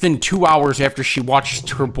less than 2 hours after she watches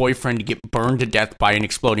her boyfriend get burned to death by an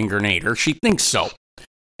exploding grenade, or she thinks so.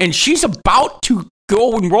 And she's about to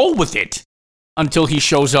go and roll with it until he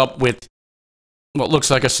shows up with what looks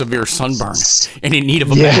like a severe sunburn and in need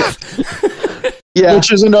of a bath. Yeah.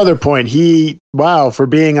 Which is another point. For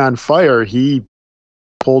being on fire, he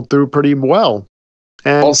pulled through pretty well.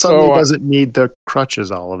 And also, suddenly doesn't need the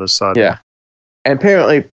crutches all of a sudden. Yeah. And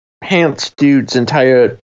apparently, Pants Dude's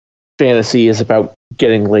entire fantasy is about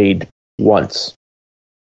getting laid once.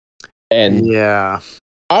 And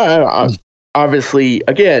obviously,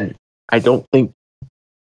 again, I don't think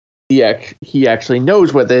he actually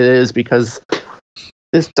knows what it is, because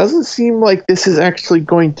this doesn't seem like this is actually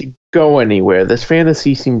going to go anywhere. This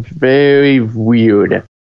fantasy seems very weird.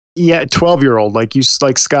 Yeah, 12-year-old, like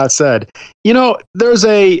Scott said. There's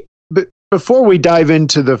before we dive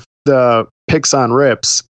into the picks on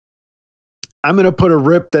rips, I'm going to put a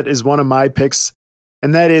rip that is one of my picks,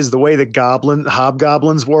 and that is the way the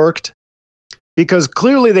hobgoblins worked, because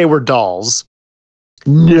clearly they were dolls.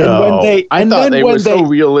 No, I thought they were so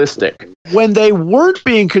realistic. When they weren't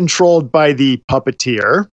being controlled by the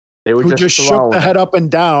puppeteer, they were who just shook the head up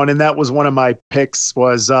and down, and that was one of my picks.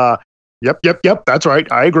 Was yep, that's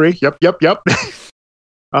right, I agree. Yep.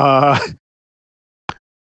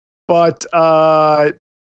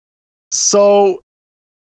 So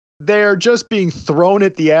they're just being thrown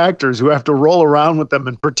at the actors, who have to roll around with them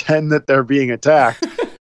and pretend that they're being attacked.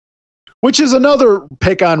 Which is another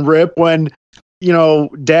pick on Rip, when,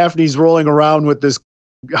 Daphne's rolling around with this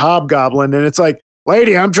hobgoblin, and it's like,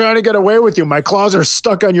 lady, I'm trying to get away with you. My claws are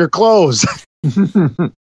stuck on your clothes.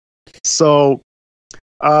 So,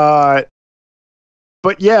 but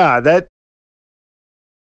yeah,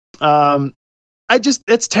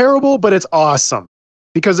 It's terrible, but it's awesome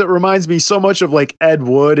because it reminds me so much of like Ed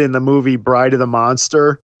Wood in the movie Bride of the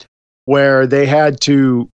Monster, where they had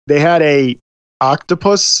a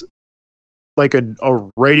octopus, like a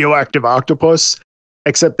radioactive octopus,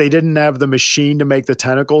 except they didn't have the machine to make the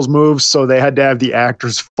tentacles move, so they had to have the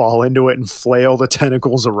actors fall into it and flail the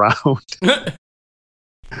tentacles around.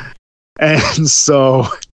 And so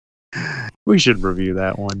we should review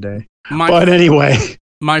that one day. But anyway,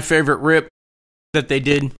 my favorite rip that they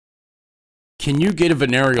did. Can you get a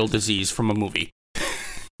venereal disease from a movie?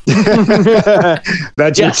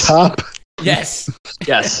 That's your top? Yes.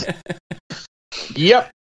 Yes.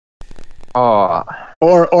 Yep. Oh.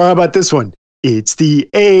 Or how about this one? It's the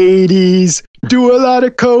 80s. Do a lot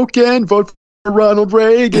of coke and vote for Ronald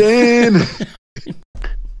Reagan.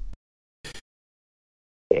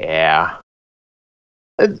 Yeah.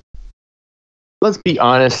 Let's be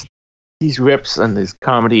honest. These rips and this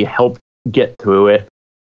comedy helped get through it.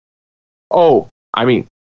 Oh,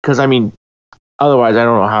 otherwise I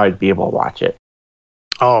don't know how I'd be able to watch it.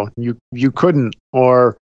 Oh, you couldn't.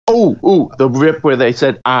 Or the rip where they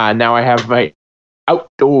said, now I have my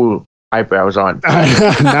outdoor eyebrows on.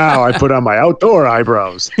 Now I put on my outdoor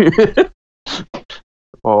eyebrows.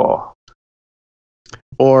 Oh.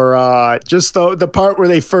 Or just the part where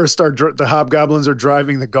they first start, the hobgoblins are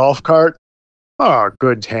driving the golf cart. Oh,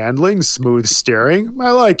 good handling, smooth steering.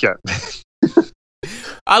 I like it.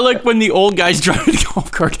 I like when the old guy's driving the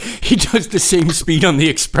golf cart. He does the same speed on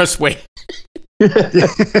the expressway.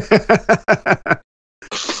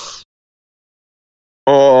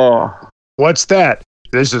 Oh. What's that?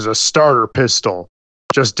 This is a starter pistol.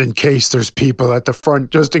 Just in case there's people at the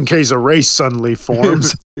front, just in case a race suddenly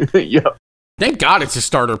forms. Yep. Thank God it's a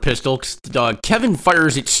starter pistol, because Kevin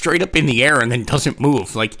fires it straight up in the air and then doesn't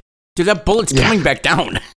move. Like, dude, that bullet's coming back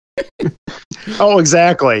down. Oh,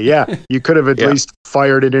 exactly. Yeah. You could have at least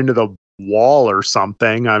fired it into the wall or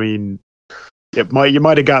something. I mean, you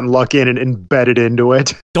might have gotten lucky and embedded into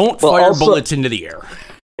it. Don't fire bullets into the air.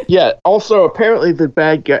 Yeah. Also, apparently the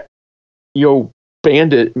bad guy,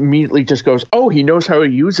 bandit immediately just goes, oh, he knows how to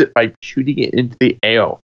use it by shooting it into the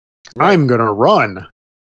air. I'm going to run.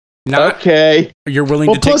 Okay. You're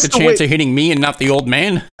willing to take the chance of hitting me and not the old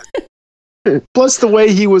man? Plus the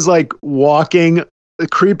way he was like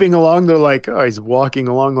creeping along, they're like, oh, he's walking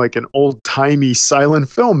along like an old-timey silent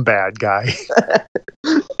film bad guy.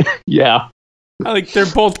 Yeah. They're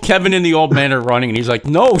both Kevin and the old man are running, and he's like,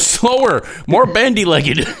 no, slower, more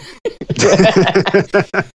bandy-legged.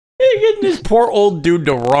 Getting this poor old dude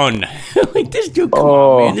to run. Like, this dude, come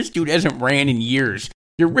on, man. This dude hasn't ran in years.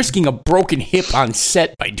 You're risking a broken hip on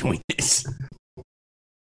set by doing this.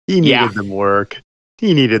 He needed the work.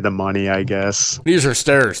 He needed the money, I guess. These are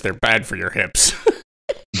stairs. They're bad for your hips.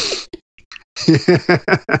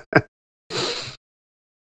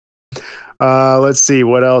 Let's see,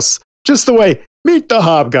 what else? Just the way, meet the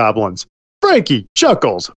hobgoblins. Frankie,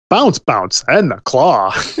 Chuckles, Bounce, and the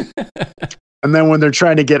Claw. And then when they're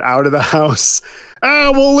trying to get out of the house,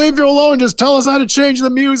 we'll leave you alone. Just tell us how to change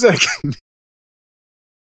the music.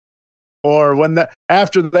 Or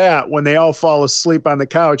after that, when they all fall asleep on the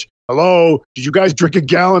couch, hello, did you guys drink a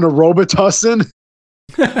gallon of Robitussin?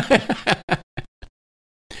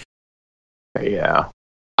 Yeah.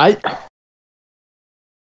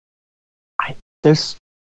 There's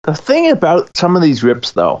the thing about some of these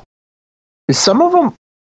rips, though, is some of them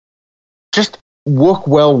just work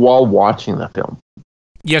well while watching the film.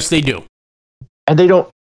 Yes, they do. And they don't,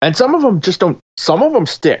 and some of them just don't, some of them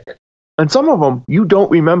stick. And some of them you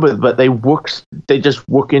don't remember, but they just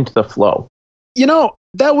work into the flow.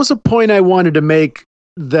 That was a point I wanted to make,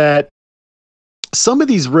 that some of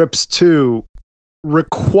these rips too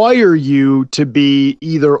require you to be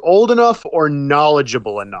either old enough or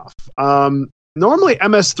knowledgeable enough. Normally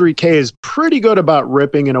MS3K is pretty good about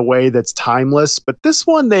ripping in a way that's timeless, but this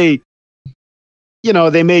one they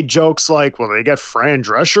made jokes like, well, they got Fran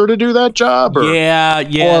Drescher to do that job. Or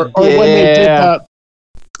when they did that,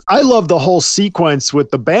 I love the whole sequence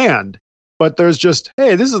with the band, but there's just,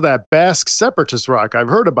 hey, this is that Basque separatist rock. I've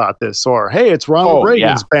heard about this. Or, hey, it's Ronald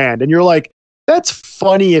Reagan's band. And you're like, that's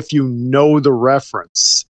funny if you know the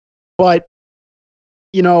reference. But,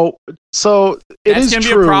 so that's going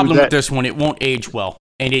to be a problem with this one. It won't age well.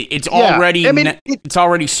 And it's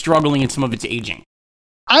already struggling in some of its aging.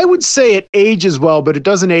 I would say it ages well, but it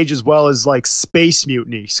doesn't age as well as like Space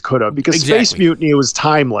Mutiny could have, because Space Mutiny was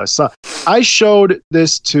timeless. I showed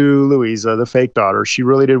this to Louisa, the fake daughter. She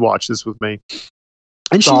really did watch this with me.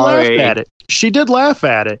 And she laughed at it. She did laugh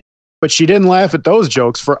at it, but she didn't laugh at those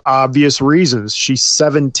jokes for obvious reasons. She's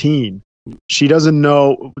 17. She doesn't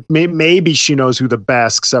know. Maybe she knows who the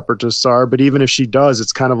Basque separatists are, but even if she does,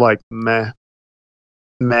 it's kind of like meh,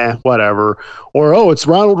 whatever. Or it's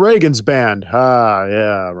Ronald Reagan's band.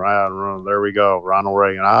 Yeah, there we go, Ronald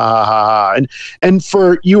Reagan. And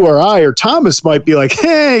for you or I or Thomas might be like,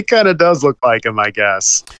 hey, it kind of does look like him, I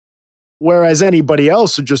guess. Whereas anybody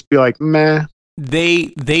else would just be like, meh.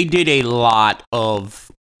 They did a lot of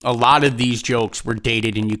these jokes were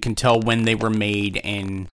dated, and you can tell when they were made.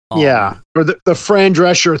 And or the Fran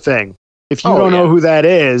Drescher thing. If you don't know who that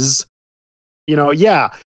is,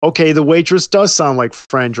 okay, the waitress does sound like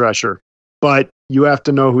Fran Drescher, but you have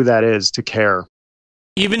to know who that is to care.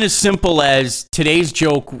 Even as simple as today's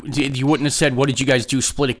joke, you wouldn't have said, "What did you guys do?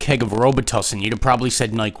 Split a keg of Robitussin?" You'd have probably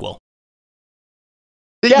said NyQuil.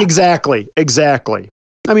 Yeah. Exactly.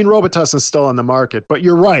 I mean, Robitussin is still on the market, but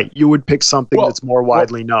you're right. You would pick something that's more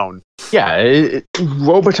widely known. Yeah,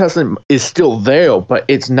 Robitussin is still there, but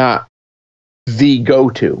it's not the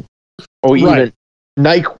go-to. Or even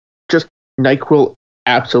NyQuil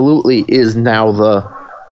absolutely is now the.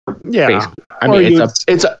 Yeah, I mean,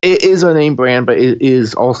 it is a name brand, but it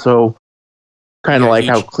is also kind of like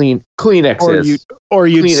how Kleenex is. Or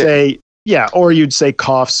you'd say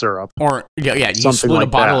cough syrup. Or you split like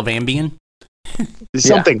a bottle of Ambien.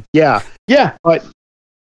 Something, yeah. But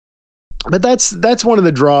that's one of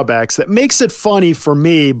the drawbacks that makes it funny for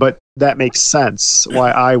me, but that makes sense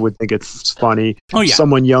why I would think it's funny. Oh, yeah.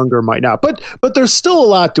 Someone younger might not. But there's still a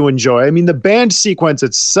lot to enjoy. I mean, the band sequence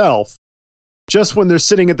itself, just when they're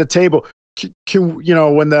sitting at the table,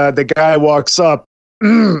 when the guy walks up,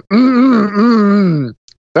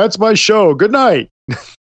 that's my show. Good night.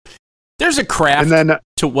 There's a craft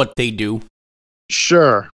to what they do.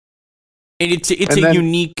 Sure. And it's a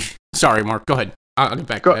unique. Sorry, Mark. Go ahead. I'll get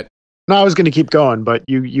back to that. No, I was going to keep going, but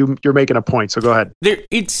you're making a point, so go ahead.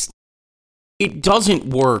 It doesn't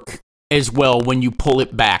work as well when you pull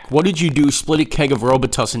it back. What did you do? Split a keg of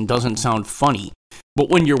Robitussin doesn't sound funny, but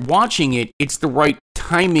when you're watching it, it's the right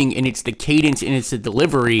timing, and it's the cadence, and it's the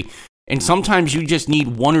delivery. And sometimes you just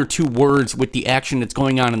need one or two words with the action that's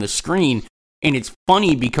going on the screen, and it's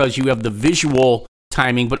funny because you have the visual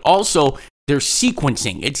timing, but also there's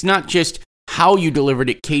sequencing. It's not just how you delivered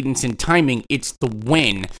it, cadence and timing, it's the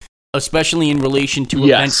when, especially in relation to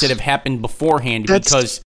events that have happened beforehand.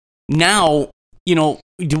 Because now,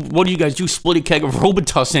 what do you guys do? Split a keg of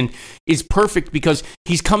Robitussin is perfect because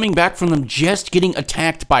he's coming back from them just getting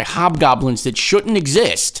attacked by hobgoblins that shouldn't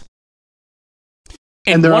exist.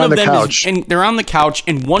 And they're on the couch. And they're on the couch,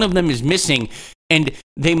 and one of them is missing. And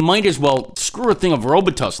they might as well screw a thing of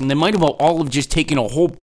Robitussin. They might all have just taken a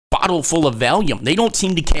whole bottle full of Valium. They don't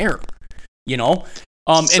seem to care,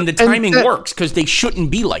 and the timing works because they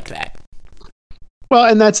shouldn't be like that. Well,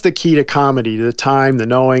 and that's the key to comedy, the time, the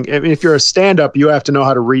knowing. I mean, if you're a stand-up, you have to know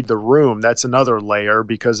how to read the room. That's another layer,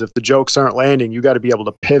 because if the jokes aren't landing, you got to be able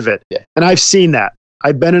to pivot. Yeah. And I've seen that.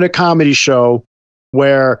 I've been in a comedy show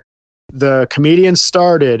where the comedian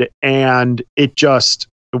started and it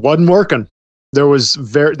wasn't working. There were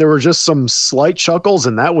just some slight chuckles,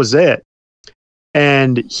 and that was it.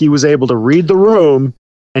 And he was able to read the room,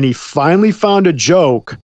 and he finally found a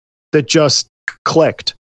joke that just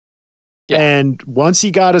clicked. Yeah. And once he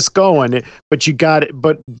got us going, but you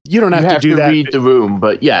don't have to do that. Read the room,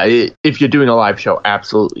 but if you're doing a live show,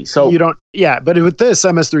 absolutely. So you don't, but with this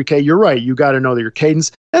MS3K, you're right. You got to know your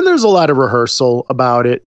cadence, and there's a lot of rehearsal about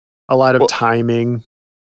it, a lot of timing.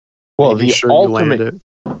 Well, the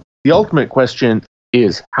ultimate question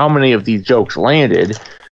is how many of these jokes landed,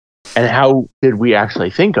 and how did we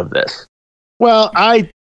actually think of this? Well, I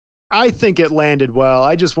think it landed well.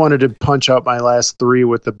 I just wanted to punch out my last three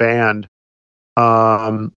with the band.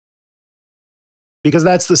 Because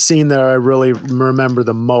that's the scene that I really remember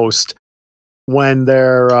the most, when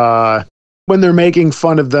they're making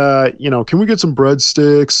fun of the, can we get some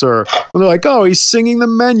breadsticks? Or when they're like, oh, he's singing the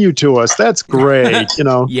menu to us. That's great.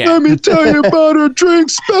 Let me tell you about our drink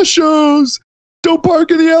specials. Don't park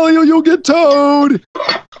in the alley or you'll get towed.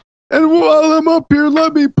 And while I'm up here,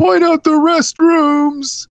 let me point out the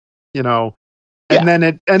restrooms. And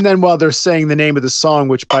then while they're saying the name of the song,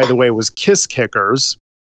 which by the way was Kiss Kickers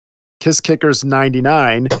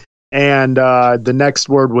 99, and the next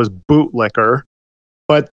word was bootlicker,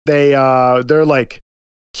 but they're like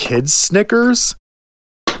kids Snickers,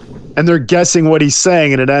 and they're guessing what he's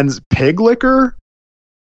saying, and it ends pig liquor,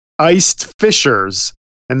 iced fishers,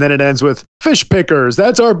 and then it ends with fish pickers.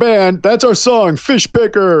 That's our band. That's our song, Fish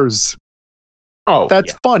Pickers. Oh,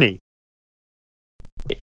 that's funny.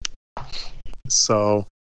 So,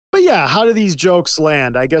 but how do these jokes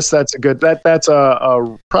land? I guess that's a good, that's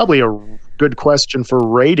probably a good question for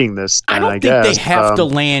rating this. Then, I don't think they have to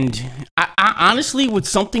land. I honestly, with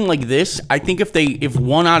something like this, I think if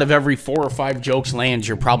one out of every 4 or 5 jokes lands,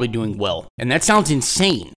 you're probably doing well. And that sounds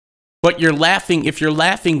insane. But if you're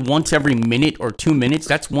laughing once every minute or 2 minutes,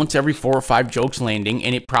 that's once every 4 or 5 jokes landing,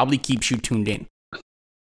 and it probably keeps you tuned in.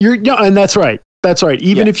 And that's right. That's right.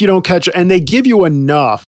 Even if you don't catch it, and they give you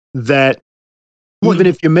enough that even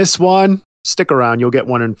if you miss one, stick around. You'll get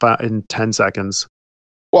one in 10 seconds.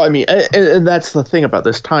 Well, I mean, and that's the thing about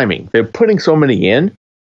this timing. They're putting so many in,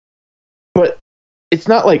 but it's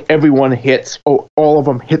not like everyone hits, all of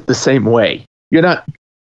them hit the same way. You're not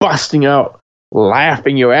busting out,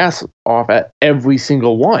 laughing your ass off at every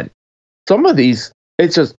single one. Some of these,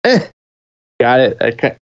 it's just, got it.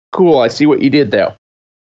 Okay, cool, I see what you did there.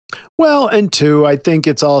 Well, and 2, I think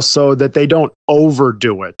it's also that they don't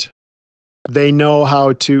overdo it. They know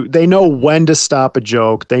when to stop a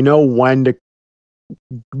joke. They know when to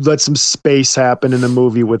let some space happen in the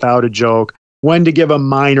movie without a joke, when to give a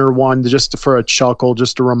minor one just for a chuckle,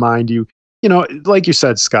 just to remind you. Like you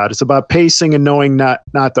said, Scott, it's about pacing and knowing not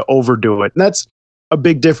to overdo it. And that's a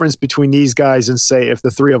big difference between these guys and, say, if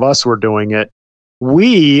the 3 of us were doing it,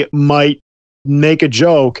 we might make a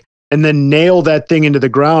joke and then nail that thing into the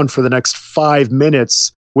ground for the next 5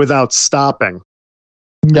 minutes without stopping.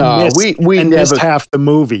 No, we missed half the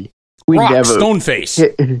movie. We never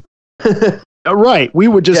Stoneface. Right. We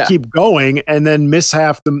would just keep going and then miss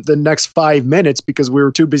half the next 5 minutes because we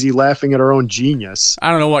were too busy laughing at our own genius.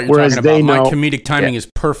 I don't know what you're talking about. My comedic timing is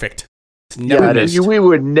perfect. It's never missed. We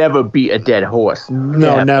would never beat a dead horse.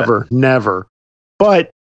 No, never.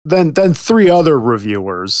 But then 3 other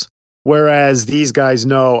reviewers, whereas these guys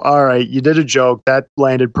know, all right, you did a joke, that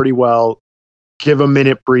landed pretty well. Give a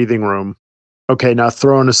minute breathing room. Okay, now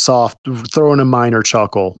throw in a minor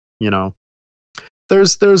chuckle,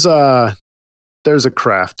 There's a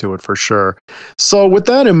craft to it for sure. So with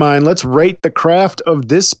that in mind, let's rate the craft of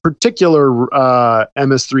this particular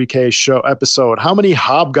MS3K show episode. How many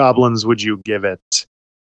hobgoblins would you give it?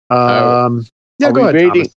 Go ahead,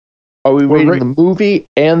 Thomas. Are we rating the movie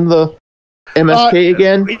and the MSK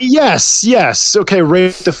again? Yes. Okay,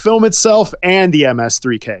 rate the film itself and the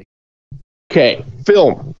MS3K. Okay,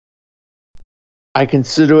 film. I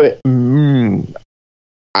consider it. I'm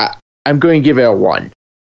going to give it a 1.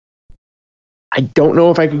 I don't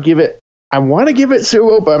know if I could give it. I want to give it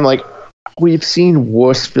 0, but I'm like, we've seen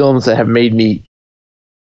worse films that have made me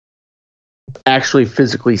actually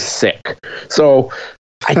physically sick. So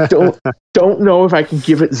I don't know if I can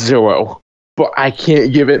give it 0, but I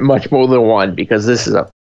can't give it much more than 1 because this is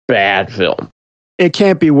a bad film. It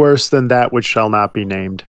can't be worse than that which shall not be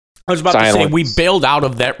named. I was about to say, we bailed out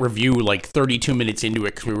of that review like 32 minutes into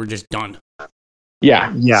it because we were just done.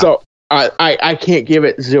 Yeah. So I can't give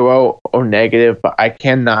it 0 or negative, but I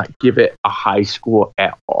cannot give it a high score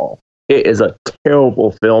at all. It is a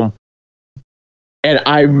terrible film. And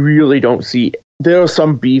I really don't see... There are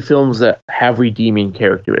some B films that have redeeming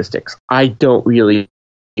characteristics. I don't really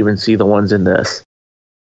even see the ones in this.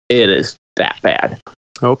 It is that bad.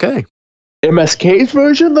 Okay. MSK's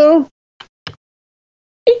version, though,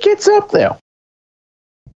 it gets up there.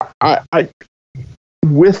 I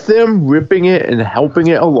with them ripping it and helping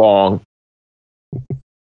it along,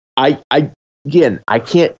 I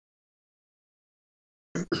can't.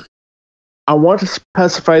 I want to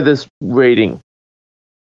specify this rating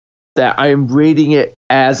that I am rating it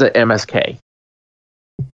as a MSK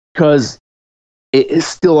because it is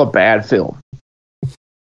still a bad film.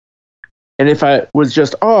 And if I was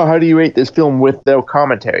just, how do you rate this film with their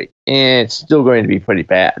commentary? And it's still going to be pretty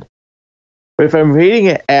bad. But if I'm rating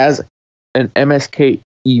it as an MSK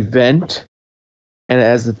event and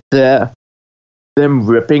as them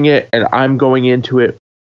ripping it and I'm going into it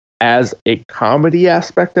as a comedy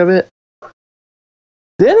aspect of it,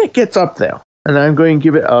 then it gets up there. And I'm going to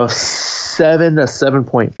give it a 7, a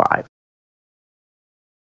 7.5.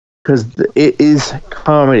 Because it is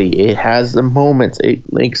comedy. It has the moments.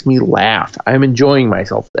 It makes me laugh. I'm enjoying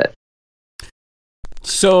myself then.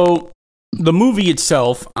 So the movie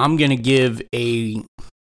itself, I'm gonna give it a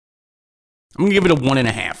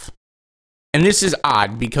 1.5. And this is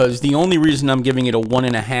odd because the only reason I'm giving it a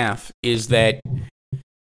 1.5 is that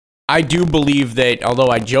I do believe that, although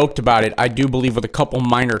I joked about it, I do believe with a couple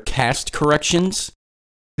minor cast corrections,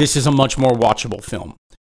 this is a much more watchable film.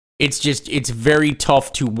 It's very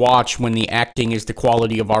tough to watch when the acting is the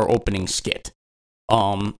quality of our opening skit.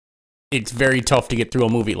 It's very tough to get through a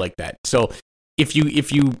movie like that. So if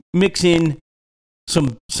you mix in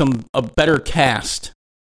a better cast,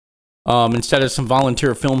 instead of some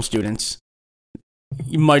volunteer film students,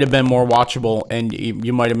 you might have been more watchable, and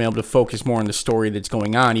you might have been able to focus more on the story that's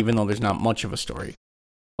going on, even though there's not much of a story.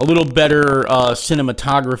 A little better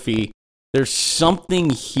cinematography. There's something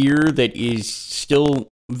here that is still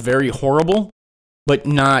very horrible, but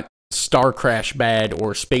not Star Crash bad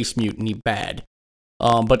or Space Mutiny bad.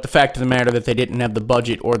 But the fact of the matter that they didn't have the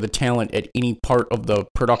budget or the talent at any part of the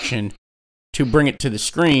production to bring it to the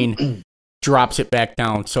screen drops it back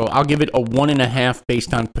down. So I'll give it a 1.5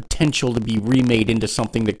 based on potential to be remade into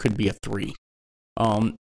something that could be a 3.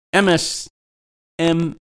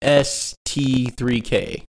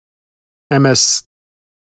 MST3K.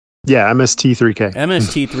 MST3K.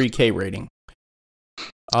 MST3K rating.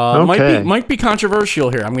 Might be controversial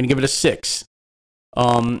here. I'm going to give it a 6.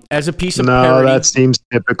 As a piece of parody, that seems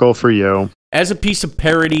typical for you. As a piece of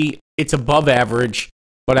parody, it's above average,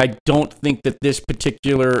 but I don't think that this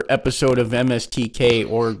particular episode of MSTK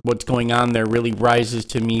or what's going on there really rises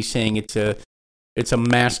to me saying it's a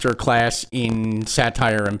master class in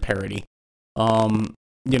satire and parody.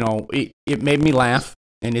 It made me laugh,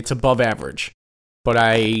 and it's above average, but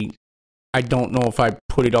I don't know if I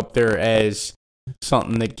put it up there as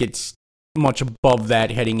something that gets much above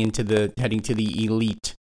that heading to the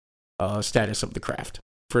elite status of the craft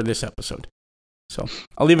for this episode. So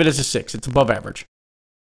I'll leave it as a 6. It's above average.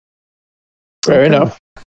 Fair enough.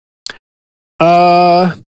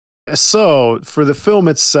 So for the film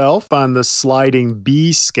itself, on the sliding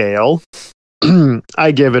B scale,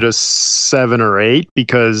 I give it a 7 or 8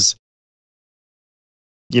 because,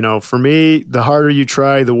 for me, the harder you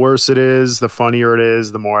try, the worse it is, the funnier it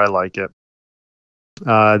is, the more I like it.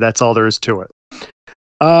 That's all there is to it.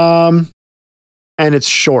 And it's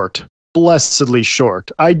short, blessedly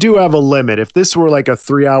short. I do have a limit. If this were like a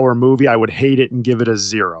 3-hour movie, I would hate it and give it a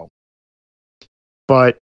 0.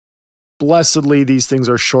 But blessedly, these things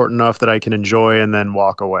are short enough that I can enjoy and then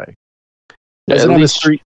walk away.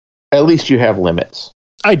 At least you have limits.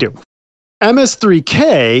 I do.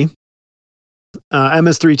 MS3K,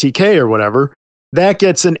 MS3TK or whatever, that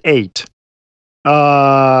gets an 8.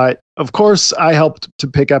 Of course, I helped to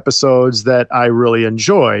pick episodes that I really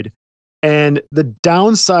enjoyed. And the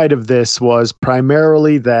downside of this was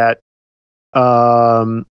primarily that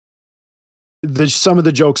some of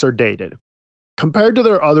the jokes are dated. Compared to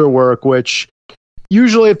their other work, which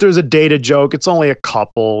usually if there's a dated joke, it's only a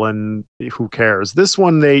couple and who cares? This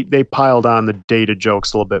one, they piled on the dated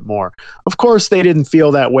jokes a little bit more. Of course, they didn't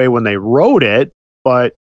feel that way when they wrote it,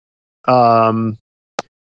 but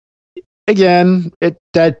again,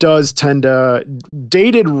 that does tend to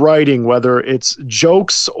dated writing, whether it's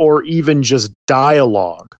jokes or even just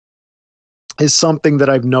dialogue, is something that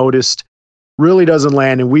I've noticed really doesn't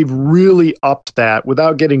land, and we've really upped that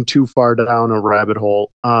without getting too far down a rabbit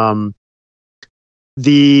hole. A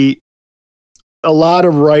lot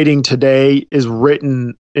of writing today is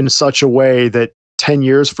written in such a way that 10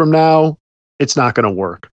 years from now, it's not going to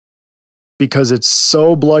work. Because it's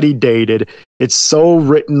so bloody dated. It's so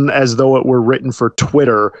written as though it were written for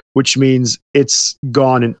Twitter, which means it's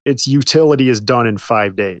gone and its utility is done in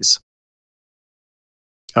 5 days.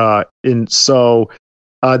 And so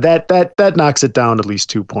that knocks it down at least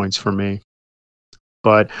 2 points for me.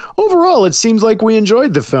 But overall, it seems like we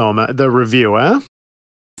enjoyed the film, the review,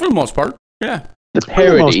 For the most part, yeah. The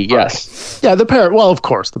parody, yes. Yeah, the parody. Well, of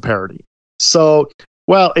course, the parody. So,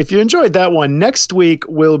 well, if you enjoyed that one, next week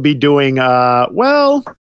we'll be doing,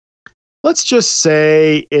 let's just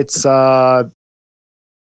say it's about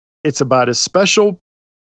a special.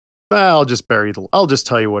 I'll just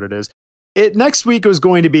tell you what it is. Next week was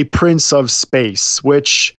going to be Prince of Space,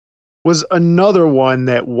 which was another one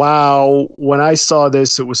that, wow, when I saw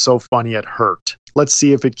this, it was so funny it hurt. Let's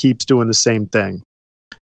see if it keeps doing the same thing.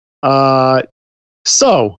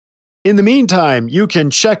 So, in the meantime, you can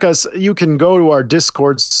check us. You can go to our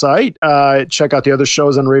Discord site, check out the other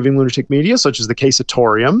shows on Raving Lunatic Media, such as the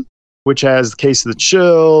Caseatorium, which has the Case of the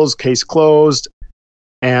Chills, Case Closed,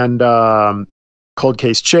 and Cold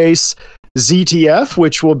Case Chase. ZTF,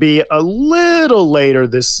 which will be a little later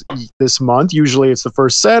this month. Usually it's the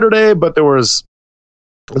first Saturday, but it'll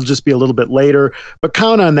just be a little bit later. But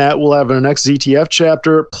count on that. We'll have our next ZTF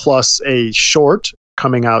chapter plus a short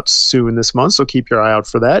coming out soon this month, so keep your eye out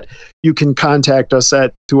for that. You can contact us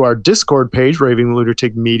through our Discord page, Raving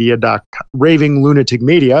Lunatic Media,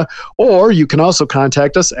 or you can also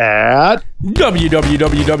contact us at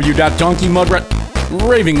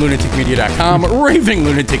www.donkeymudravinlunaticmedia.com,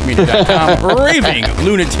 ravinglunaticmedia.com,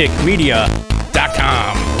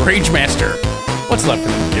 ravinglunaticmedia.com. Ragemaster, what's left for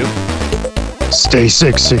them to do? Stay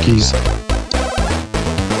sick, sickies.